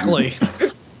 Exactly.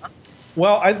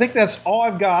 Well, I think that's all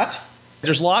I've got.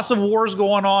 There's lots of wars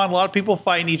going on, a lot of people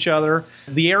fighting each other.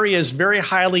 The area is very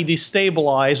highly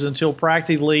destabilized until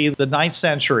practically the 9th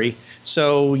century.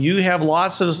 So you have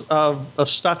lots of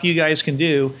stuff you guys can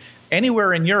do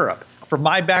anywhere in Europe. From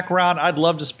my background, I'd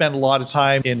love to spend a lot of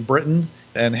time in Britain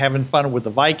and having fun with the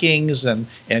Vikings and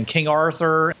King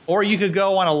Arthur. Or you could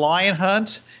go on a lion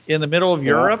hunt in the middle of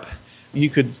Europe. You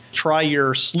could try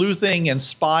your sleuthing and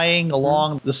spying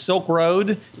along the Silk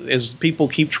Road as people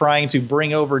keep trying to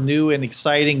bring over new and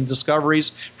exciting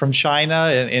discoveries from China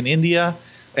and India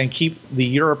and keep the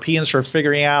Europeans from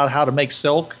figuring out how to make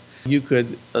silk. You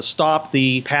could stop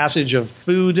the passage of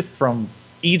food from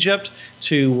Egypt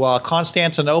to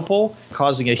Constantinople,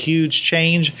 causing a huge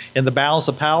change in the balance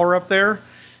of power up there.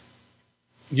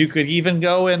 You could even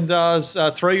go and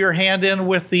throw your hand in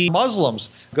with the Muslims,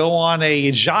 go on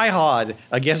a jihad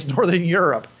against Northern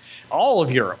Europe, all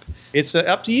of Europe. It's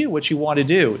up to you what you want to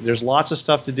do. There's lots of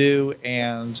stuff to do,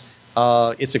 and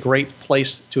it's a great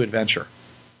place to adventure.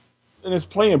 And there's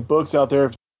plenty of books out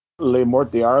there, Le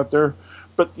Morte d'Arthur,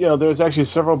 but there's actually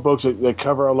several books that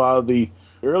cover a lot of the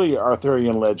early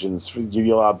Arthurian legends, to give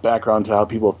you a lot of background to how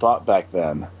people thought back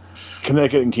then.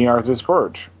 Connecticut and King Arthur's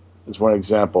Court is one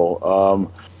example.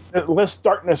 Lest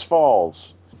Darkness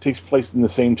Falls takes place in the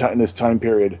same time in this time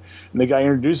period, and the guy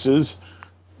introduces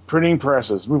printing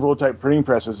presses, movable type printing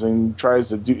presses, and tries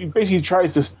to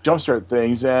jumpstart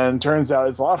things, and turns out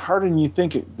it's a lot harder than you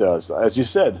think it does. As you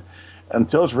said,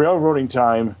 until it's railroading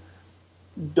time,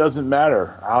 doesn't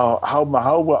matter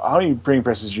how many printing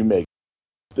presses you make.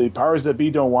 The powers that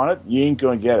be don't want it, you ain't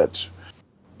going to get it.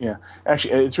 Yeah,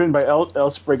 actually, it's written by L.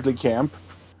 Spragley Camp,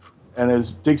 and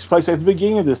takes place at the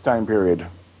beginning of this time period,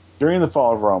 during the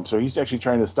fall of Rome. So he's actually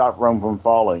trying to stop Rome from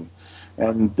falling,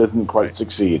 and doesn't quite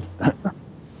succeed.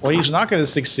 Well, he's not going to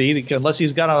succeed unless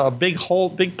he's got a big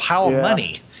pile of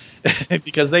money.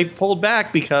 Because they pulled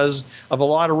back because of a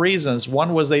lot of reasons.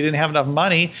 One was they didn't have enough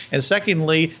money, and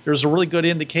secondly, there's a really good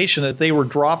indication that they were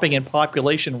dropping in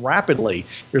population rapidly.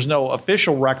 There's no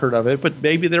official record of it, but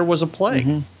maybe there was a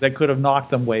plague that could have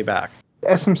knocked them way back.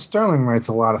 S.M. Sterling writes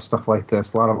a lot of stuff like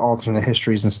this, a lot of alternate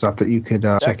histories and stuff that you could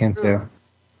check into. True.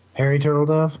 Harry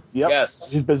Turtledove? Yep.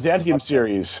 Yes. His Byzantium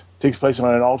series takes place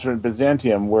on an alternate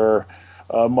Byzantium where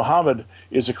Muhammad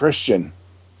is a Christian.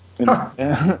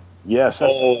 Yes.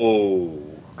 That's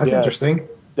interesting.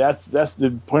 That's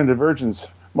the point of divergence.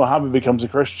 Muhammad becomes a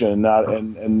Christian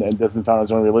and doesn't found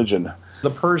his own religion. The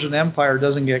Persian Empire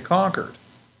doesn't get conquered.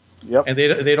 Yep. And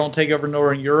they don't take over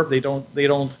Northern Europe. They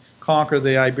don't conquer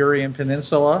the Iberian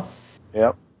Peninsula.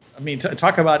 Yep. I mean,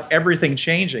 talk about everything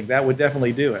changing. That would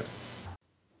definitely do it.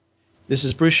 This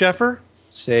is Bruce Sheffer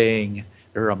saying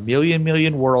there are a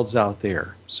million worlds out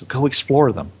there, so go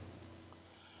explore them.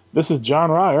 This is John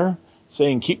Ryer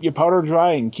saying keep your powder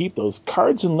dry and keep those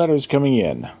cards and letters coming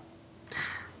in.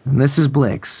 And this is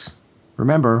Blix.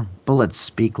 Remember, bullets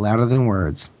speak louder than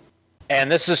words.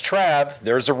 And this is Trav.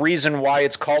 There's a reason why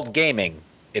it's called gaming.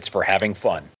 It's for having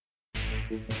fun.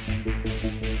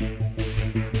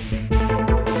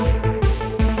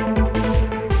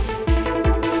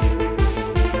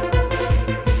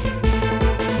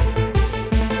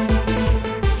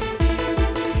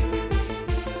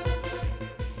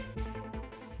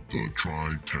 The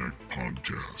TriTech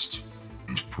Podcast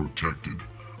is protected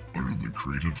under the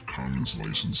Creative Commons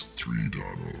License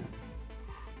 3.0.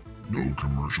 No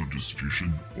commercial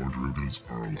distribution or derivatives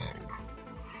are allowed.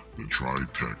 The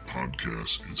TriTech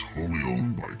Podcast is wholly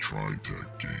owned by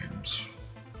TriTech Games.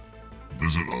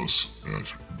 Visit us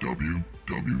at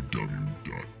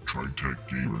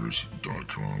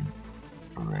www.tritechgamers.com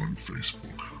or on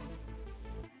Facebook.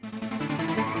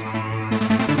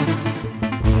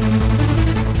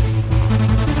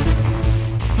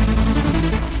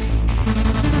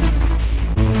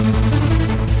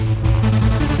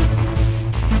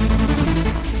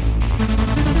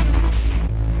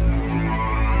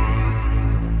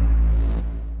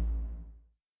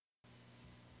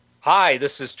 Hi,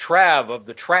 this is Trav of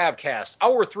the Travcast,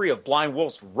 Hour 3 of Blind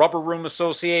Wolf's Rubber Room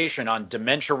Association on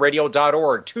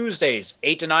DementiaRadio.org, Tuesdays,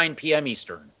 8 to 9 p.m.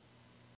 Eastern.